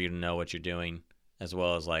book for you to know what you're doing, as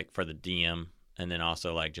well as like for the DM, and then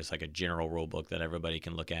also like just like a general rule book that everybody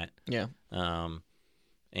can look at. Yeah. I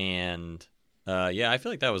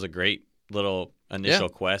feel like that was a great little initial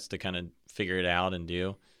quest to kind of figure it out and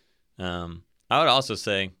do. I would also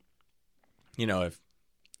say, if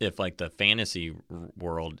like the fantasy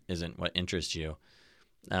world isn't what interests you,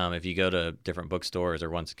 if you go to different bookstores or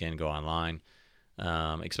once again go online.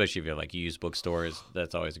 Especially if you have like used bookstores,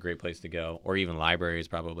 that's always a great place to go. Or even libraries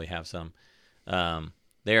probably have some.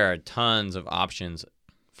 There are tons of options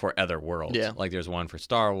for other worlds. Yeah. Like there's one for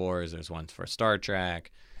Star Wars, there's one for Star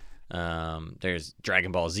Trek. There's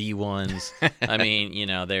Dragon Ball Z ones. I mean,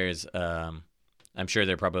 there's I'm sure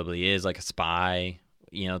there probably is like a spy,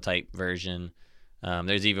 type version.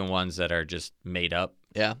 There's even ones that are just made up.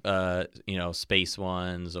 Yeah. Space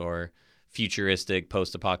ones or futuristic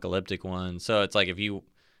post-apocalyptic ones. So it's like if you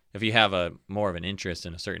have a more of an interest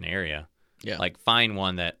in a certain area, like find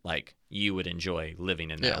one that like you would enjoy living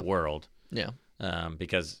in that world. Yeah.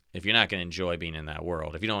 Because if you're not going to enjoy being in that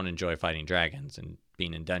world, if you don't enjoy fighting dragons and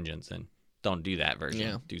being in dungeons, then don't do that version.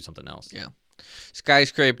 Yeah. Do something else. Yeah.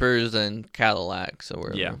 Skyscrapers and Cadillacs or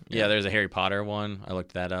wherever. Yeah. There's a Harry Potter one. I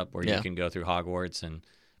looked that up where you Yeah. can go through Hogwarts and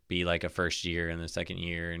be like a first year and the second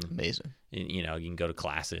year, and Amazing. you can go to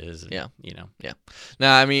classes. And, Yeah. Yeah. No,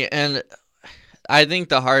 I mean, and I think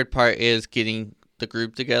the hard part is getting the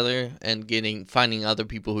group together and finding other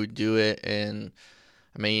people who do it. And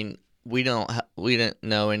I mean, we didn't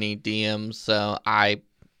know any DMs, so I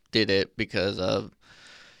did it because of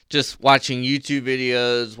just watching YouTube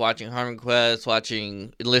videos, watching Harmon Quest,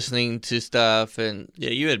 listening to stuff, and Yeah,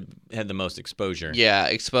 you had the most exposure. yeah,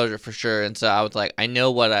 exposure for sure. And so I was like, I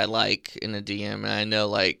know what I like in a DM, and I know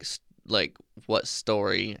like what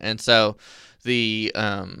story. And so the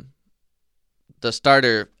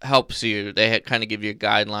starter helps you. They kind of give you a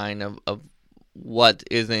guideline of what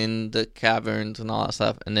is in the caverns and all that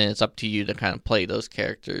stuff, and then it's up to you to kind of play those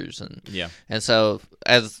characters. And so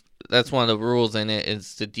as that's one of the rules in it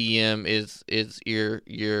is the DM is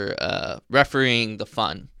you're refereeing the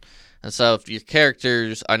fun. And so if your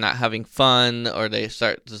characters are not having fun or they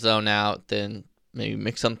start to zone out, then maybe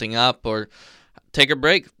mix something up or take a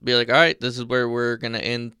break. Be like, all right, this is where we're going to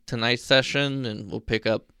end tonight's session, and we'll pick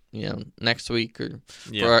up, next week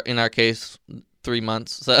or in our case, 3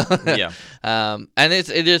 months. So Yeah. And it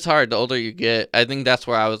is hard the older you get. I think that's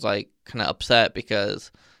where I was like kind of upset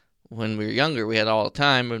because when we were younger, we had all the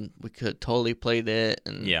time and we could totally played it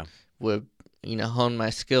and would hone my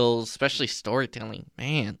skills, especially storytelling.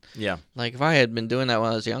 Man, like if I had been doing that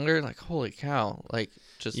when I was younger, like holy cow, like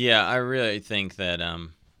just I really think that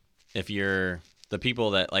if you're the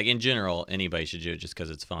people that like in general, anybody should do it just because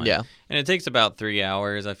it's fun. Yeah, and it takes about 3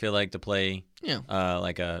 hours. I feel like to play. Yeah,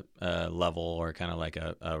 like a level or kind of like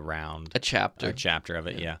a round, a chapter of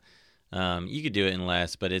it. Yeah. You could do it in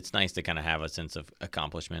less, but it's nice to kind of have a sense of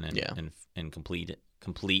accomplishment and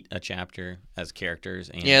complete a chapter as characters.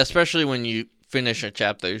 And especially when you finish a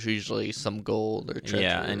chapter, there's usually some gold or treasure.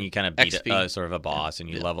 Yeah, and you kind of beat sort of a boss and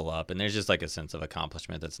you level up, and there's just like a sense of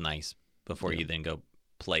accomplishment that's nice before you then go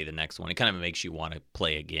play the next one. It kind of makes you want to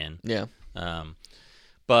play again. Yeah.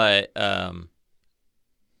 But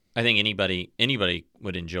I think anybody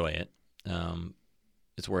would enjoy it.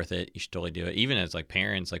 it's worth it. You should totally do it. Even as like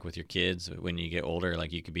parents, like with your kids, when you get older,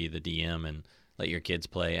 like you could be the DM and let your kids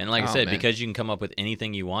play. And like I said, because you can come up with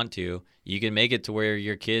anything you want to, you can make it to where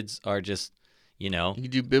your kids are just, you can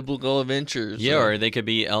do biblical adventures. Yeah, or they could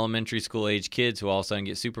be elementary school age kids who all of a sudden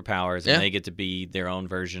get superpowers and they get to be their own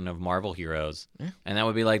version of Marvel heroes. Yeah. And that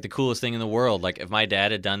would be like the coolest thing in the world. Like if my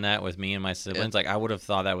dad had done that with me and my siblings, like I would have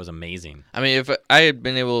thought that was amazing. I mean,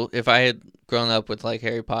 if I had grown up with like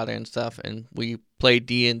Harry Potter and stuff and we played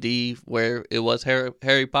D&D where it was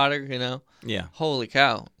Harry Potter, Yeah. Holy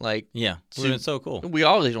cow. Like, yeah. It would have been so cool. We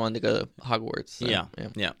always wanted to go to Hogwarts. So,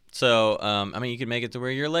 yeah. So, I mean, you could make it to where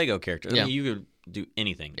you're a Lego character. I mean, you could do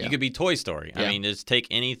anything. You could be Toy Story. I mean, just take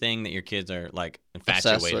anything that your kids are like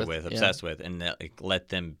infatuated with, obsessed with, and let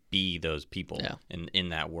them be those people in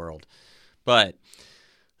that world. But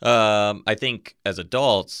I think as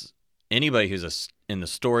adults, anybody who's in the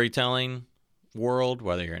storytelling world,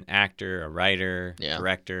 whether you're an actor, a writer,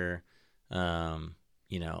 director,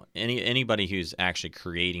 anybody who's actually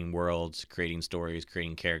creating worlds, creating stories,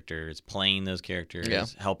 creating characters, playing those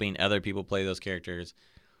characters, helping other people play those characters.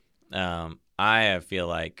 I feel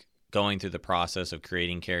like going through the process of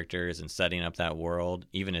creating characters and setting up that world,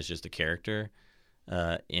 even as just a character,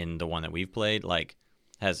 in the one that we've played, like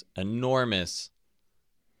has enormous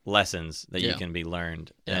lessons that you can be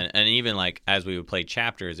learned. And even like as we would play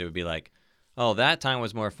chapters, it would be like, oh, that time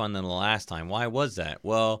was more fun than the last time. Why was that?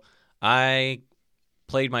 Well, I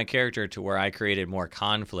played my character to where I created more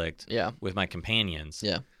conflict with my companions.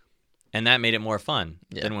 Yeah. And that made it more fun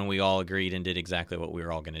than when we all agreed and did exactly what we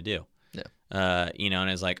were all going to do. Yeah. And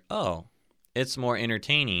it's like, oh, it's more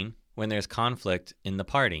entertaining when there's conflict in the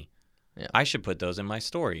party. Yeah. I should put those in my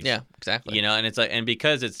stories. Yeah, exactly. And it's like, and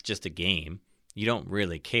because it's just a game, you don't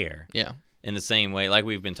really care. Yeah. In the same way, like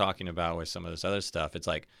we've been talking about with some of this other stuff, it's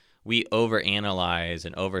like we overanalyze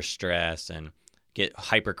and overstress and get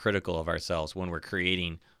hypercritical of ourselves when we're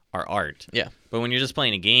creating our art. Yeah. But when you're just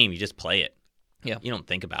playing a game, you just play it. Yeah. You don't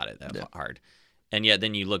think about it that hard. And yet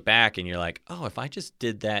then you look back and you're like, oh, if I just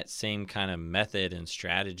did that same kind of method and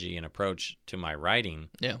strategy and approach to my writing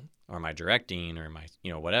or my directing or my,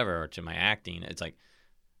 whatever, or to my acting, it's like,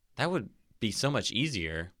 that would be so much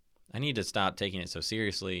easier. I need to stop taking it so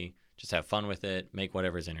seriously, just have fun with it, make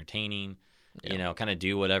whatever's entertaining, kind of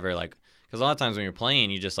do whatever, like, because a lot of times when you're playing,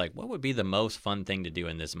 you just like, what would be the most fun thing to do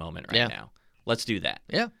in this moment right now? Let's do that.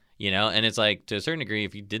 Yeah. And it's like, to a certain degree,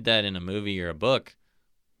 if you did that in a movie or a book,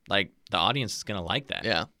 like, the audience is going to like that.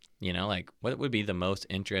 Yeah. Like, what would be the most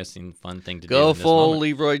interesting, fun thing to do in this full moment?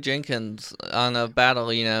 Leroy Jenkins on a battle,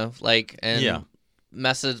 and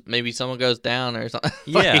message, maybe someone goes down or something.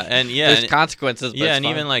 There's consequences. But and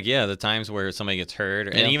even like, the times where somebody gets hurt,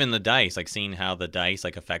 and even the dice, like seeing how the dice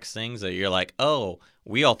like affects things, that you're like, oh,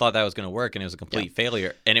 we all thought that was going to work, and it was a complete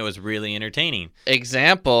failure, and it was really entertaining.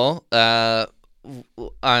 Example,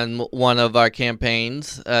 on one of our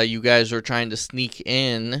campaigns, you guys were trying to sneak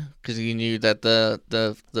in because you knew that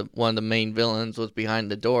the one of the main villains was behind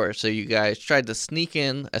the door. So you guys tried to sneak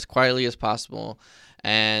in as quietly as possible,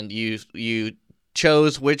 and you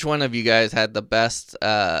chose which one of you guys had the best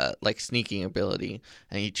sneaking ability,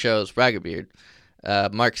 and you chose Ragabeard,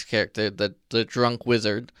 Mark's character, the drunk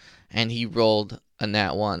wizard, and he rolled a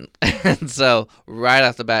nat 1. And so right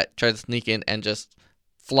off the bat, tried to sneak in and just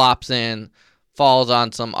flops in, falls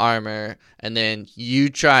on some armor, and then you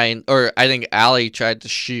I think Allie tried to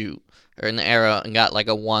shoot or an arrow and got like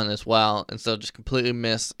a 1 as well, and so just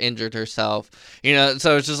completely injured herself.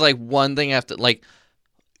 So it's just like one thing after, like,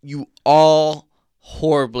 you all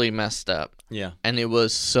horribly messed up. Yeah. And it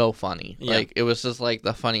was so funny. Yeah. Like, it was just like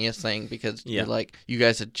the funniest thing because you're like, you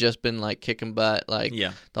guys had just been like kicking butt like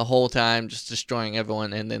the whole time, just destroying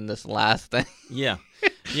everyone, and then this last thing. Yeah.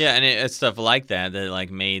 Yeah, and it's stuff like that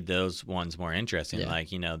like made those ones more interesting. Yeah. Like,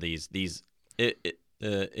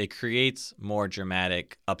 it creates more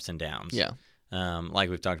dramatic ups and downs. Yeah. Like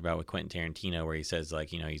we've talked about with Quentin Tarantino, where he says, like,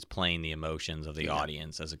 he's playing the emotions of the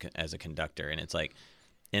audience as a conductor, and it's like,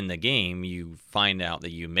 in the game, you find out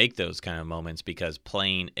that you make those kind of moments because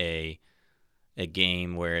playing a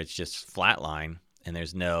game where it's just flatline and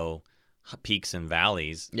there's no peaks and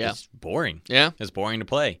valleys is boring. Yeah. It's boring to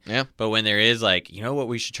play. Yeah. But when there is, like, what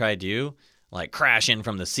we should try to do? Like, crash in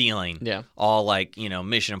from the ceiling. Yeah. All like,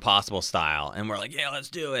 Mission Impossible style. And we're like, yeah, let's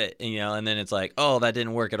do it. And then it's like, oh, that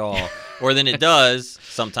didn't work at all. Or then it does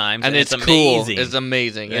sometimes. And it's amazing. Cool. It's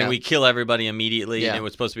amazing. And we kill everybody immediately. Yeah. And it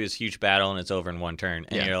was supposed to be this huge battle, and it's over in one turn.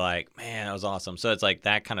 And you're like, man, that was awesome. So it's like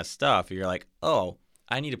that kind of stuff. You're like, oh,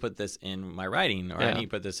 I need to put this in my writing, or I need to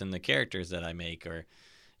put this in the characters that I make, or,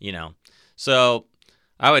 So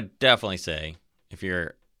I would definitely say, if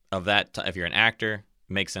you're an actor,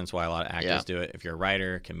 makes sense why a lot of actors Yeah. do it. If you're a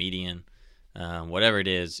writer, comedian, whatever it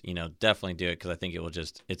is, definitely do it because I think it will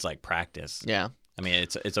it's like practice. Yeah. I mean,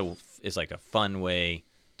 it's like a fun way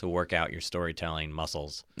to work out your storytelling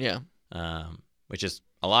muscles. Yeah. Which is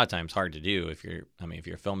a lot of times hard to do if you're a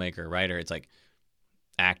filmmaker or writer. It's like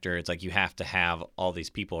actor. It's like you have to have all these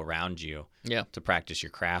people around you Yeah. to practice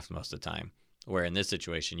your craft most of the time. Where in this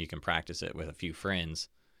situation, you can practice it with a few friends,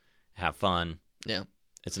 have fun. Yeah.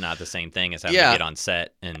 It's not the same thing as having Yeah. to get on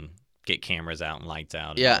set and get cameras out and lights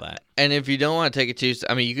out and Yeah. all that. And if you don't want to take it too,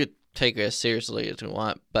 you could take it as seriously as you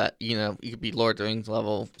want, but you could be Lord of the Rings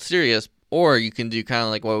level serious, or you can do kind of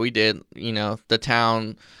like what we did. The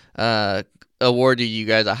town awarded you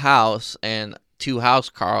guys a house and 2 house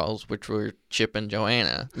carls, which were Chip and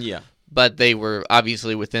Joanna. Yeah. But they were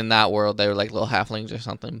obviously within that world. They were like little halflings or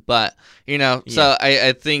something. But so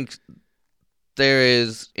I think there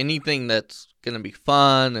is anything that's gonna be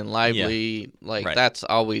fun and lively, like Right. that's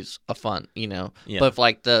always a fun, Yeah. But if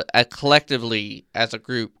like collectively as a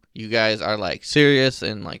group, you guys are like serious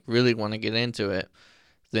and like really want to get into it,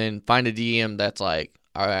 then find a DM that's like,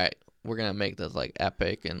 all right, we're gonna make this like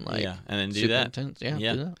epic and like and then do super that. intense. Yeah,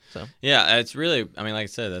 Yeah. do that. So Yeah, it's really. I mean, like I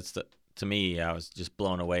said, to me. I was just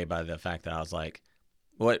blown away by the fact that I was like,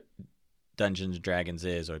 what Dungeons and Dragons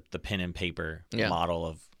is, or the pen and paper Yeah. model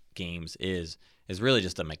of games is really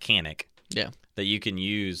just a mechanic. Yeah. That you can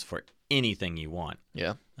use for anything you want.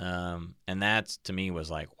 yeah, And that's to me was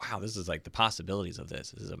like, wow, this is like the possibilities of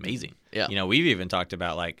this. This is amazing. Yeah. We've even talked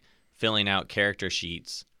about like filling out character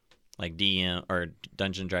sheets, like DM or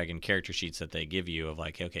Dungeon Dragon character sheets that they give you of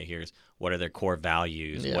like, okay, here's what are their core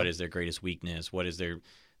values, Yeah. what is their greatest weakness, what is their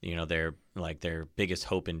their biggest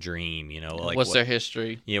hope and dream, like what's their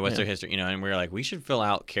history? yeah, what's their history, and we're like, we should fill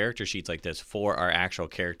out character sheets like this for our actual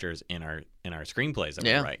characters in our screenplays that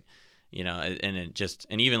we write,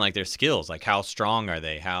 and even like their skills, like how strong are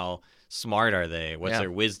they, how smart are they, what's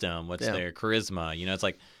their wisdom, what's their charisma, it's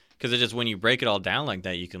like, because it's just when you break it all down like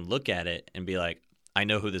that, you can look at it and be like, I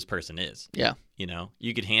know who this person is. Yeah.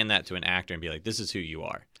 You could hand that to an actor and be like, this is who you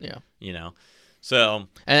are. Yeah. So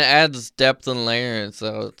And it adds depth and layers.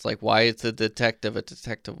 So it's like, why is the detective a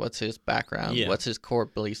detective? What's his background? Yeah. What's his core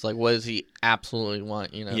beliefs? Like, what does he absolutely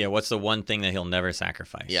want? yeah, what's the one thing that he'll never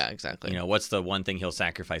sacrifice? Yeah, exactly. What's the one thing he'll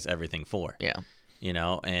sacrifice everything for? Yeah.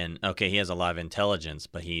 And okay, he has a lot of intelligence,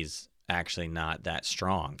 but he's actually not that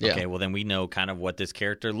strong. Yeah. Okay, well then we know kind of what this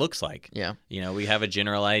character looks like. Yeah. We have a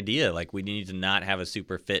general idea. Like we need to not have a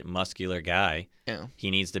super fit, muscular guy. Yeah. He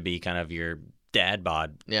needs to be kind of your dad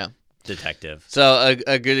bod Yeah. detective. So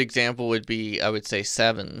a good example would be, I would say,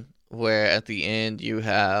 Seven, where at the end you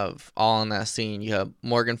have, all in that scene, you have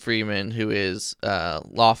Morgan Freeman, who is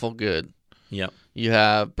lawful good. Yep. You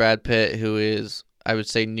have Brad Pitt, who is, I would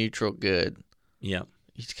say, neutral good. Yep.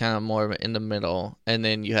 He's kind of more in the middle. And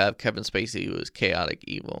then you have Kevin Spacey, who is chaotic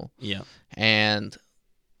evil. Yep. And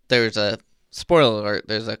there's a, spoiler alert,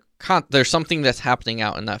 there's something that's happening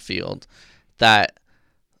out in that field that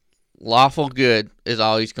lawful good is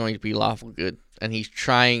always going to be lawful good, and he's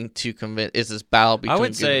trying to convince. It's this battle between. I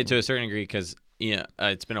would say good to a certain degree, because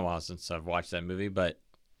it's been a while since I've watched that movie, but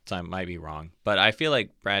so I might be wrong. But I feel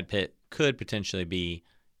like Brad Pitt could potentially be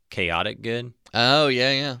chaotic good. Oh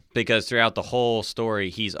yeah. Because throughout the whole story,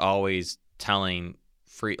 he's always telling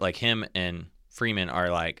like him and Freeman are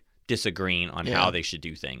like disagreeing on how they should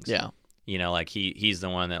do things. Yeah. Like he's the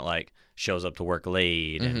one that like shows up to work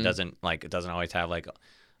late and doesn't always have like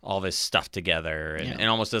all of his stuff together and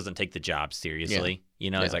almost doesn't take the job seriously.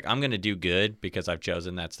 He's like, I'm going to do good because I've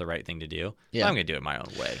chosen that's the right thing to do. Yeah. So I'm going to do it my own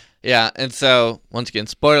way. Yeah, and so, once again,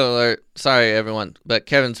 spoiler alert, sorry everyone, but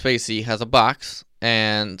Kevin Spacey has a box,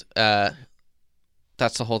 and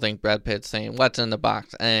that's the whole thing Brad Pitt's saying, what's in the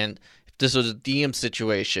box? And if this was a DM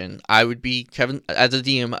situation, I would be as a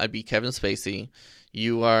DM, I'd be Kevin Spacey.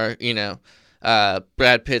 You are,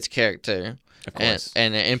 Brad Pitt's character. Of course.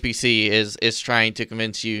 And an NPC is trying to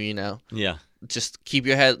convince you, Yeah. just keep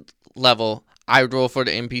your head level. I would roll for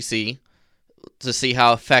the NPC to see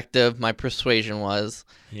how effective my persuasion was.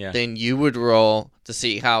 Yeah. Then you would roll to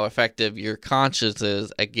see how effective your conscience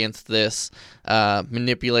is against this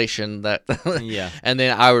manipulation that. Yeah. And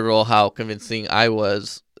then I would roll how convincing I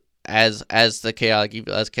was as the chaotic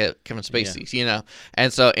evil, as Kevin Spacey,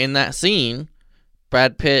 And so in that scene,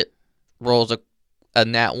 Brad Pitt rolls a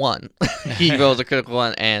nat 1. He rolls a critical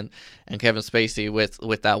 1, and Kevin Spacey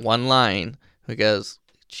with that one line, because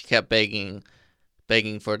she kept begging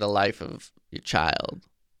for the life of your child,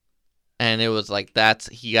 and it was like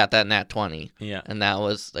he got that nat 20. Yeah. And that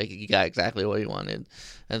was like he got exactly what he wanted.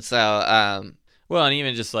 And so well, and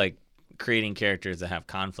even just like creating characters that have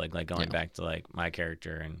conflict, like going back to like my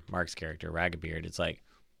character and Mark's character, Ragabeard. It's like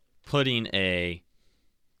putting a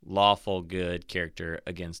lawful good character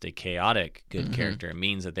against a chaotic good character. It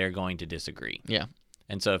means that they're going to disagree. Yeah.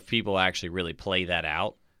 And so if people actually really play that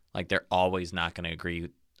out, like they're always not going to agree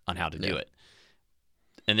on how to do it.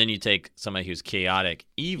 And then you take somebody who's chaotic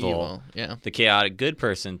evil. Yeah. The chaotic good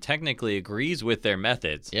person technically agrees with their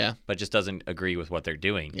methods, but just doesn't agree with what they're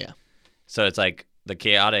doing. Yeah. So it's like the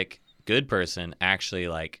chaotic good person actually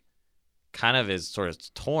like kind of is sort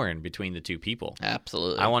of torn between the two people.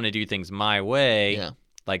 Absolutely. I want to do things my way,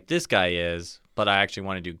 like this guy is, but I actually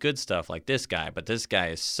want to do good stuff like this guy. But this guy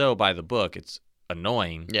is so by the book, it's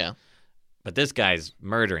annoying. Yeah. But this guy's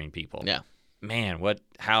murdering people. Yeah. Man,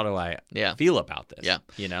 how do I feel about this? Yeah.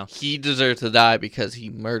 You know? He deserves to die because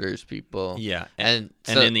he murders people. Yeah. And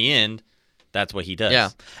in the end, that's what he does. Yeah.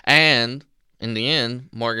 And in the end,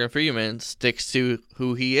 Morgan Freeman sticks to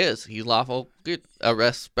who he is. He's lawful good.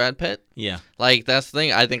 Arrests Brad Pitt. Yeah. Like, that's the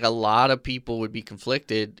thing. I think a lot of people would be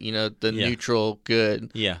conflicted, the neutral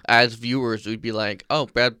good. Yeah. As viewers, we'd be like, oh,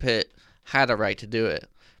 Brad Pitt had a right to do it.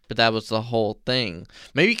 But that was the whole thing.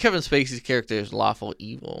 Maybe Kevin Spacey's character is lawful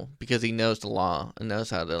evil because he knows the law and knows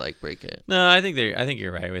how to like break it. No, I think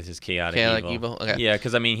you're right with his chaotic evil. Okay. Yeah,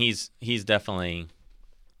 because I mean he's definitely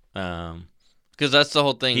because that's the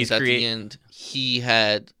whole thing. At the end, he's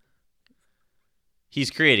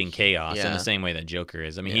creating chaos in the same way that Joker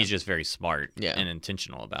is. I mean, he's just very smart and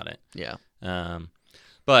intentional about it. Yeah.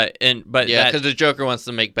 But because the Joker wants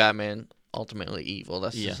to make Batman ultimately evil.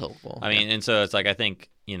 That's his whole goal. I mean, and so it's like I think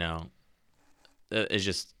it's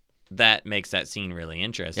just that makes that scene really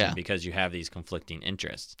interesting because you have these conflicting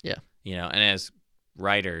interests. Yeah. And as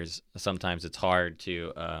writers, sometimes it's hard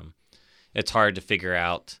to figure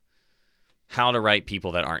out how to write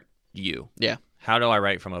people that aren't you. Yeah. How do I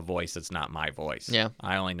write from a voice that's not my voice? Yeah.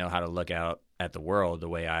 I only know how to look out at the world the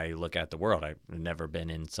way I look at the world. I've never been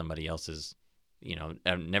in somebody else's,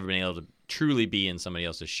 I've never been able to truly be in somebody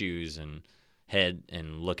else's shoes and head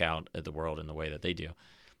and look out at the world in the way that they do.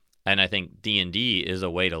 And I think D&D is a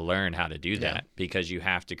way to learn how to do that because you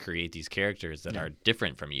have to create these characters that are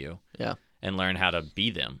different from you and learn how to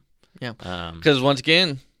be them. Yeah. Because once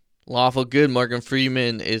again, lawful good Morgan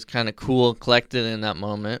Freeman is kind of cool and collected in that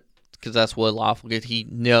moment because that's what lawful good. He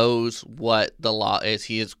knows what the law is.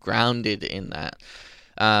 He is grounded in that.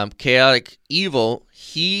 Chaotic evil,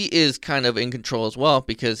 he is kind of in control as well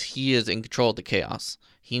because he is in control of the chaos.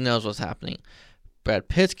 He knows what's happening. Brad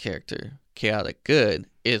Pitt's character, chaotic good,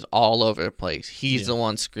 is all over the place. He's the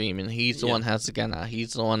one screaming. He's the one has the gun out.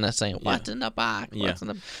 He's the one that's saying, "What's in the box? What's in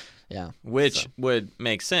the?" Yeah. Which would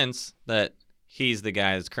make sense that he's the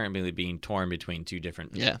guy that's currently being torn between two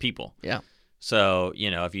different people. Yeah. So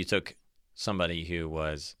if you took somebody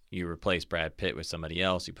you replaced Brad Pitt with somebody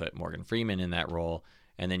else, you put Morgan Freeman in that role,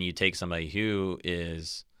 and then you take somebody who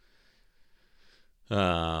is,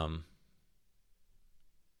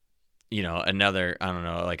 another, I don't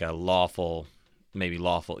know, like a lawful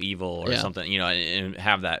evil or something, and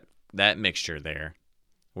have that mixture there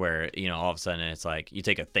where, all of a sudden it's like you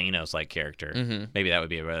take a Thanos-like character. Mm-hmm. Maybe that would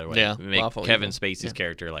be a better way. Yeah, make Kevin evil. Spacey's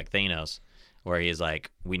character like Thanos, where he's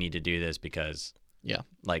like, we need to do this because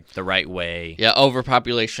like the right way. Yeah,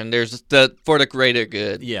 overpopulation. There's for the greater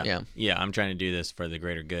good. Yeah, I'm trying to do this for the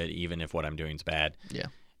greater good, even if what I'm doing is bad. Yeah.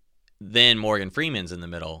 Then Morgan Freeman's in the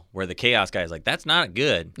middle, where the chaos guy is like, that's not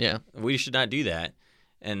good. Yeah. We should not do that.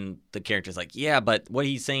 And the character's like, yeah, but what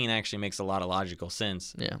he's saying actually makes a lot of logical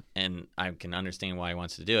sense. Yeah. And I can understand why he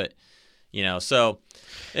wants to do it. So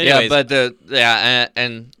anyways.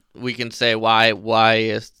 And we can say why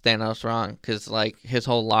is Thanos wrong? Because like his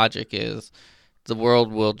whole logic is the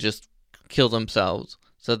world will just kill themselves.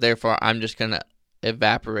 So therefore, I'm just gonna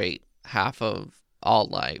evaporate half of all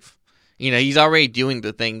life. He's already doing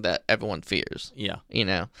the thing that everyone fears. Yeah.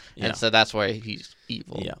 And so that's why he's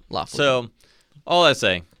evil. Yeah. Lawful. So all I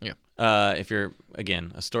say, if you're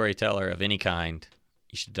again a storyteller of any kind,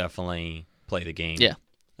 you should definitely play the game. Yeah.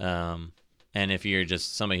 And if you're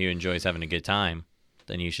just somebody who enjoys having a good time,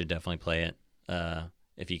 then you should definitely play it.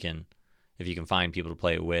 If you can find people to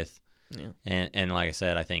play it with. Yeah. And like I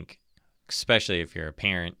said, I think especially if you're a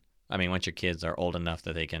parent, I mean, once your kids are old enough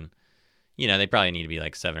that they can, they probably need to be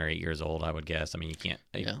like 7 or 8 years old, I would guess. I mean,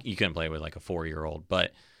 you couldn't play with like a 4-year-old,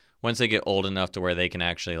 but once they get old enough to where they can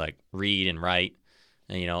actually like read and write,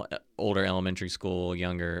 and, older elementary school,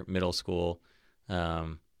 younger middle school,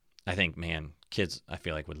 I think, man, kids, I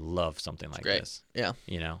feel like would love something like this. Yeah.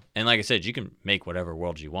 And like I said, you can make whatever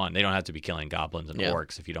world you want. They don't have to be killing goblins and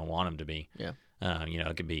orcs if you don't want them to be. Yeah.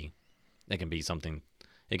 It can be something.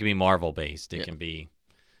 It can be Marvel based. It can be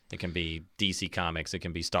It can be DC Comics. It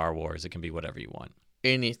can be Star Wars. It can be whatever you want.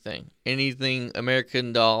 Anything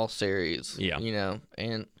American Doll series. Yeah.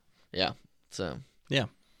 And yeah. So. Yeah.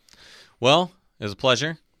 Well, it was a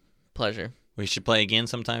pleasure. Pleasure. We should play again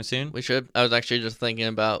sometime soon. We should. I was actually just thinking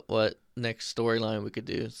about what next storyline we could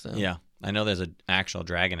do. So. Yeah. I know there's an actual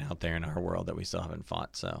dragon out there in our world that we still haven't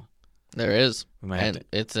fought, so. There is. We might have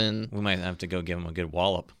it's in. We might have to go give him a good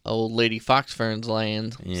wallop. Old Lady Foxfern's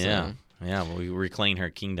land. Yeah. So. Yeah, we reclaim her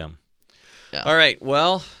kingdom. Yeah. All right.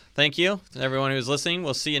 Well, thank you to everyone who's listening.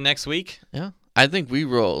 We'll see you next week. Yeah. I think we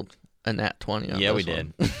rolled a nat 20 on Yeah, we this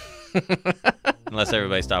one. did. Unless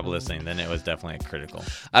everybody stopped listening, then it was definitely a critical.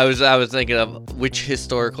 I was thinking of which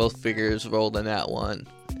historical figures rolled a nat 1.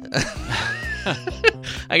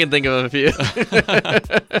 I can think of a few.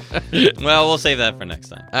 Well, we'll save that for next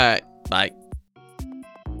time. All right. Bye.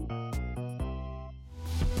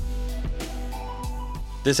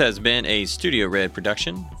 This has been a Studio Red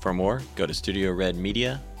production. For more, go to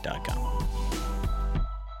StudioRedMedia.com.